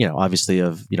of, obviously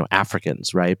of,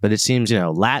 Africans, right? But it seems,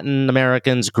 Latin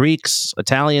Americans, Greeks,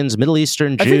 Italians, Middle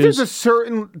Eastern, Jews. I think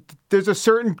there's a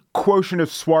certain quotient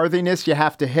of swarthiness you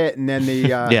have to hit, and then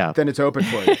then it's open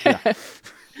for you. Yeah.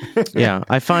 Yeah,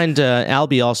 I find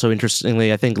Albie also,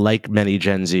 interestingly, I think, like many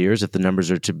Gen Zers, if the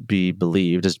numbers are to be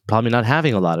believed, is probably not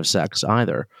having a lot of sex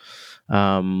either,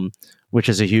 which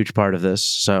is a huge part of this.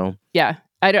 So yeah,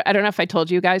 I don't know if I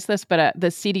told you guys this, but the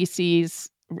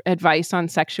CDC's advice on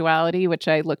sexuality, which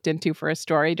I looked into for a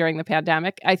story during the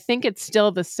pandemic, I think it's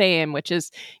still the same, which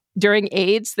is during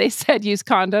AIDS, they said use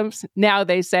condoms. Now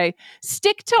they say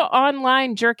stick to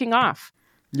online jerking off.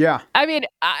 Yeah. I mean,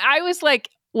 I was like,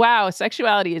 wow,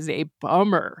 sexuality is a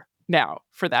bummer now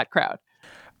for that crowd.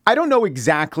 I don't know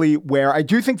exactly where. I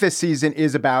do think this season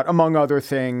is about, among other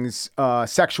things,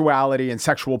 sexuality and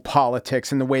sexual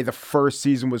politics, and the way the first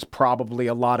season was probably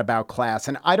a lot about class.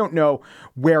 And I don't know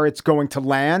where it's going to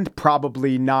land,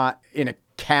 probably not in a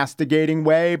castigating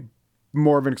way,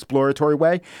 more of an exploratory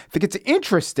way. I think it's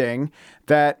interesting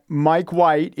that Mike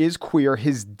White is queer.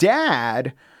 His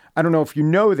dad, I don't know if you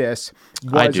know this,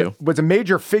 was a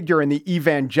major figure in the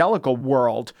evangelical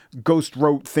world. Ghost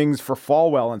wrote things for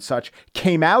Falwell and such,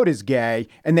 came out as gay,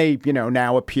 and they,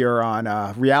 now appear on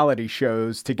reality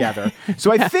shows together.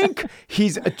 So I think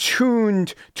he's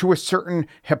attuned to a certain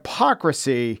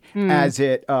hypocrisy as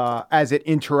it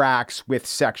interacts with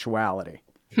sexuality.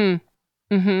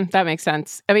 Mm-hmm. That makes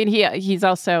sense. I mean, he's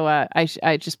also,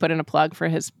 I just put in a plug for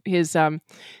his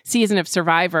season of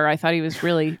Survivor. I thought he was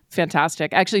really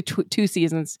fantastic. Actually, two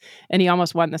seasons, and he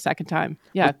almost won the second time.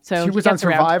 Yeah. So he was on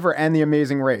Survivor and The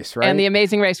Amazing Race, right? And The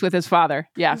Amazing Race with his father.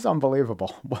 Yeah. It's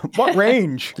unbelievable. What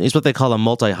range? He's what they call a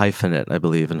multi-hyphenate, I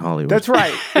believe, in Hollywood. That's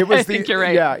right. It was I think you're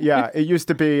right. Yeah. It used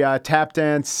to be tap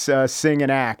dance, sing,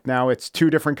 and act. Now it's two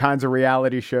different kinds of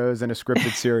reality shows and a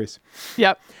scripted series.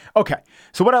 Yep. Okay.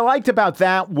 So what I liked about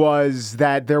that was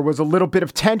that there was a little bit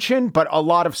of tension, but a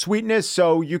lot of sweetness.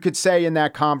 So you could say in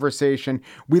that conversation,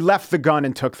 we left the gun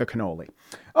and took the cannoli.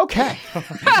 Okay,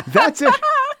 that's it.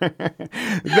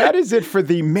 That is it for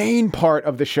the main part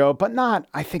of the show, but not,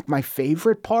 I think, my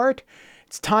favorite part.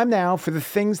 It's time now for the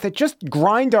things that just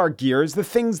grind our gears, the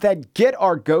things that get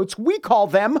our goats. We call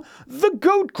them the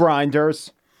goat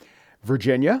grinders.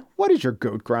 Virginia, what is your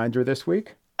goat grinder this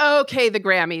week? Okay, the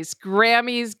Grammys.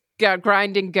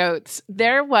 Grinding goats.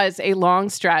 There was a long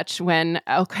stretch when,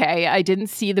 I didn't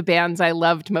see the bands I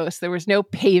loved most. There was no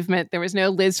Pavement. There was no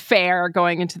Liz Phair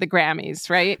going into the Grammys,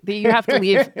 right? You have to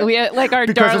leave. Like our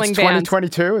because darling it's bands.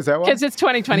 2022, is that why? Because it's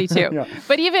 2022. Yeah.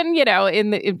 But even,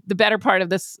 in the better part of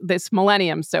this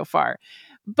millennium so far.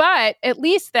 But at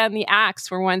least then the acts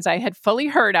were ones I had fully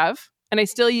heard of. And I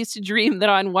still used to dream that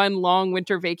on one long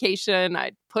winter vacation,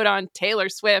 I'd put on Taylor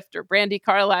Swift or Brandi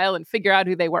Carlile and figure out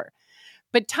who they were.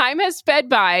 But time has sped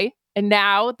by, and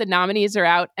now the nominees are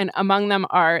out, and among them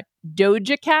are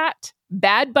Doja Cat,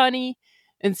 Bad Bunny,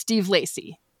 and Steve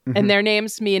Lacy. Mm-hmm. And their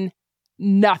names mean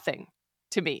nothing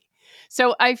to me.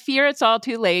 So I fear it's all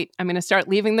too late. I'm going to start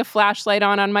leaving the flashlight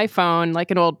on my phone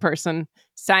like an old person,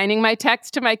 signing my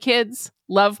text to my kids,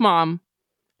 love mom,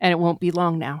 and it won't be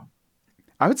long now.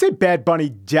 I would say Bad Bunny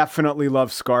definitely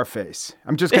loves Scarface.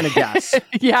 I'm just going to guess.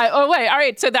 Yeah. Oh, wait. All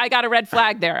right. So I got a red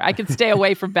flag there. I can stay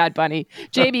away from Bad Bunny.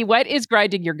 Jamie, what is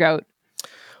grinding your goat?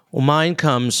 Well, mine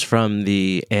comes from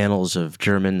the annals of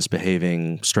Germans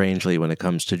behaving strangely when it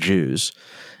comes to Jews.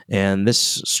 And this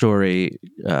story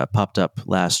popped up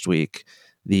last week.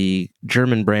 The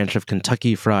German branch of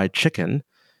Kentucky Fried Chicken,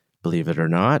 believe it or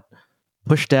not,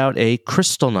 pushed out a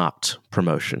Kristallnacht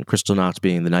promotion. Kristallnacht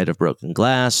being the Night of Broken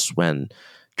Glass, when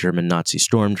German Nazi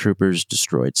stormtroopers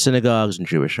destroyed synagogues and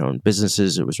Jewish-owned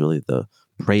businesses. It was really the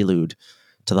prelude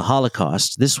to the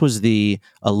Holocaust. This was the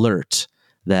alert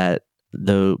that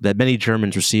many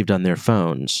Germans received on their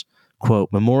phones.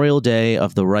 Quote, Memorial Day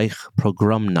of the Reich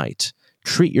Pogrom Night.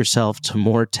 Treat yourself to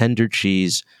more tender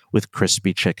cheese with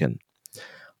crispy chicken.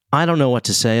 I don't know what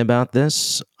to say about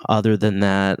this, other than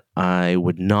that I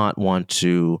would not want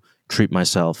to treat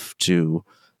myself to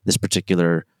this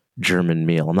particular German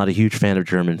meal. I'm not a huge fan of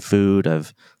German food.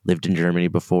 I've lived in Germany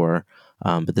before,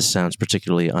 but this sounds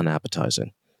particularly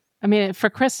unappetizing. I mean, for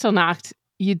Kristallnacht,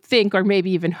 you'd think, or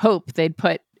maybe even hope, they'd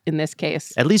put, in this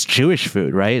case, at least Jewish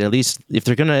food, right? At least if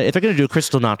they're gonna do a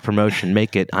Kristallnacht promotion,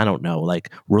 make it, I don't know,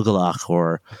 like Rugelach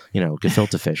or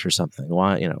gefilte fish or something.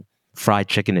 Why, fried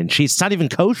chicken and cheese? It's not even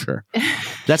kosher.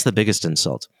 That's the biggest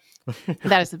insult.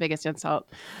 That is the biggest insult.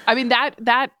 I mean,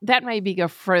 that might go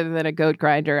further than a goat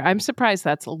grinder. I'm surprised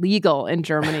that's legal in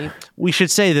Germany. We should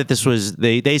say that this was,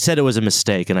 they said it was a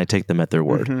mistake, and I take them at their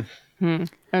word. Mm-hmm.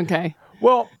 Okay.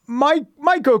 Well, my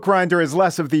goat grinder is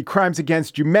less of the crimes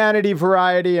against humanity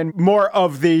variety and more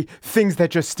of the things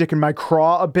that just stick in my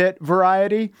craw a bit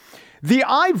variety. The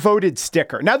I voted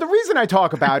sticker. Now, the reason I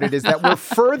talk about it is that we're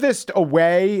furthest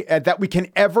away that we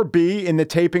can ever be in the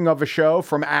taping of a show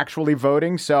from actually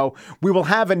voting. So we will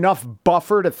have enough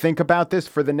buffer to think about this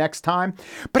for the next time.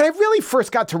 But I really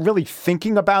first got to really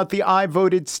thinking about the I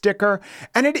voted sticker.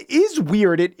 And it is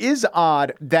weird. It is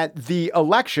odd that the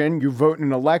election, you vote in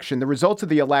an election, the results of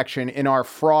the election in our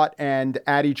fraught and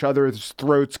at each other's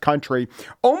throats country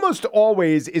almost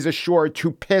always is assured to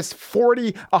piss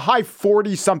a high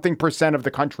 40-something% of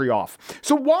the country off.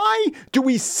 So why do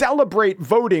we celebrate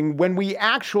voting when we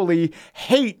actually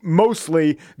hate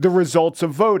mostly the results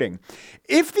of voting?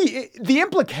 If the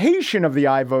implication of the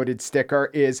I voted sticker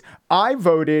is I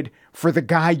voted for the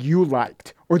guy you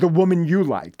liked or the woman you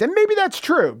liked. And maybe that's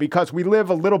true because we live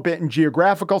a little bit in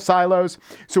geographical silos.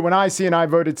 So when I see an I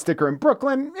voted sticker in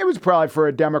Brooklyn, it was probably for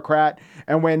a Democrat.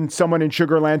 And when someone in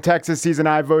Sugar Land, Texas sees an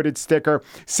I voted sticker,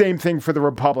 same thing for the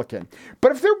Republican.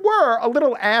 But if there were a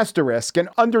little asterisk and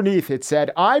underneath it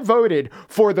said, I voted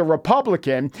for the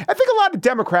Republican, I think a lot of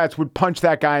Democrats would punch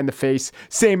that guy in the face.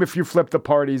 Same if you flip the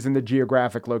parties in the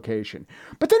geographic location.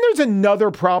 But then there's another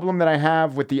problem that I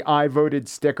have with the I voted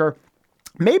sticker.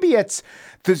 Maybe it's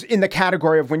in the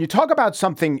category of when you talk about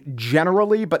something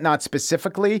generally, but not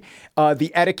specifically,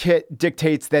 the etiquette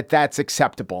dictates that that's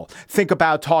acceptable. Think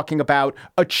about talking about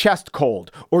a chest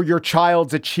cold or your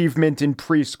child's achievement in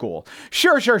preschool.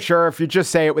 Sure. If you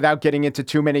just say it without getting into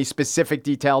too many specific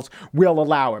details, we'll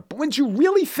allow it. But once you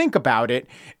really think about it,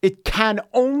 it can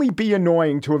only be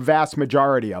annoying to a vast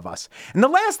majority of us. And the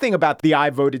last thing about the I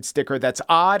voted sticker that's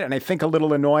odd and I think a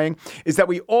little annoying is that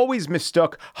we always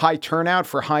mistook high turnout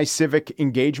for high civic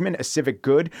engagement, a civic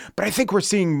good. But I think we're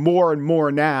seeing more and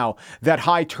more now that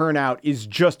high turnout is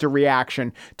just a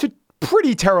reaction to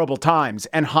pretty terrible times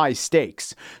and high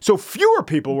stakes. So fewer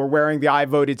people were wearing the I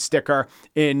voted sticker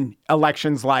in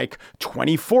elections like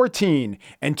 2014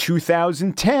 and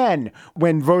 2010,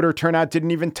 when voter turnout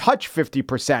didn't even touch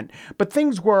 50%. But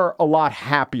things were a lot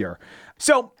happier.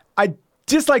 So I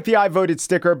dislike the I voted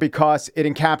sticker because it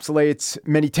encapsulates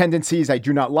many tendencies I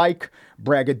do not like: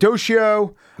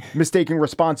 braggadocio, mistaking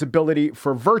responsibility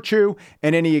for virtue,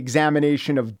 and any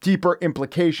examination of deeper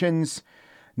implications.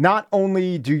 Not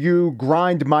only do you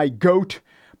grind my goat,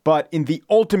 but in the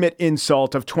ultimate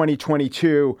insult of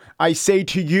 2022, I say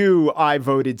to you, I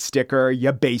voted sticker,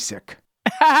 you basic.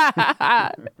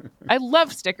 I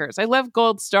love stickers. I love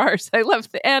gold stars. I love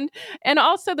and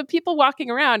also the people walking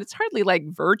around. It's hardly like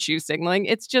virtue signaling.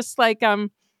 It's just like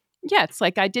it's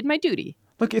like I did my duty.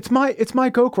 Look, it's my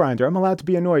goat grinder. I'm allowed to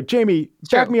be annoyed. Jamie,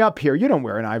 back me up here. You don't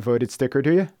wear an I voted sticker,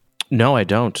 do you? No, I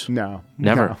don't. No,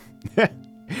 never. No.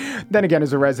 Then again,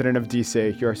 as a resident of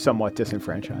DC, you're somewhat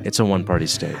disenfranchised. It's a one-party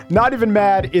state. Not Even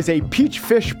Mad is a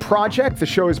Peachfish project. The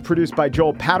show is produced by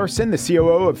Joel Patterson. The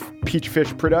COO of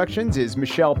Peachfish Productions is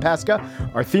Michelle Pesca.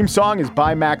 Our theme song is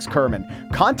by Max Kerman.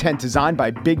 Content designed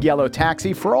by Big Yellow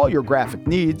Taxi for all your graphic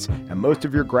needs and most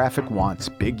of your graphic wants.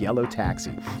 Big Yellow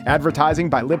Taxi. Advertising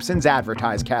by Lipson's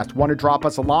AdvertiseCast. Want to drop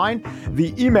us a line?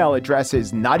 The email address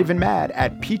is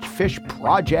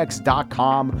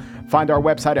notevenmad@peachfishprojects.com. Find our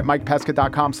website at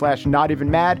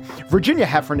mikepesca.com/notevenmad. Virginia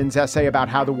Heffernan's essay about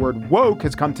how the word woke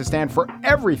has come to stand for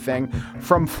everything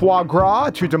from foie gras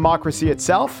to democracy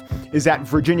itself is at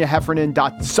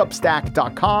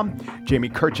virginiaheffernan.substack.com. Jamie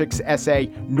Kirchick's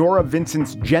essay, Nora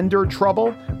Vincent's Gender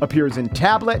Trouble, appears in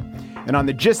Tablet. And on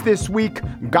the Gist this week,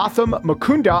 Gotham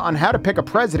Mukunda on how to pick a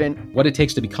president. What it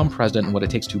takes to become president and what it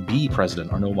takes to be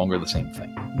president are no longer the same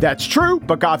thing. That's true,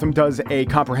 but Gotham does a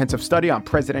comprehensive study on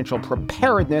presidential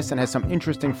preparedness and has some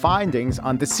interesting findings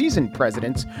on the seasoned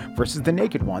presidents versus the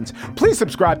naked ones. Please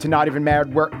subscribe to Not Even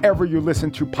Mad wherever you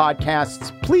listen to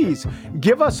podcasts. Please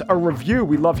give us a review.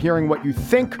 We love hearing what you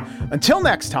think. Until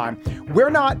next time,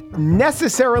 we're not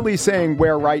necessarily saying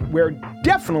we're right. We're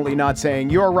definitely not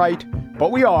saying you're right,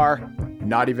 but we are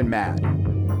not even mad.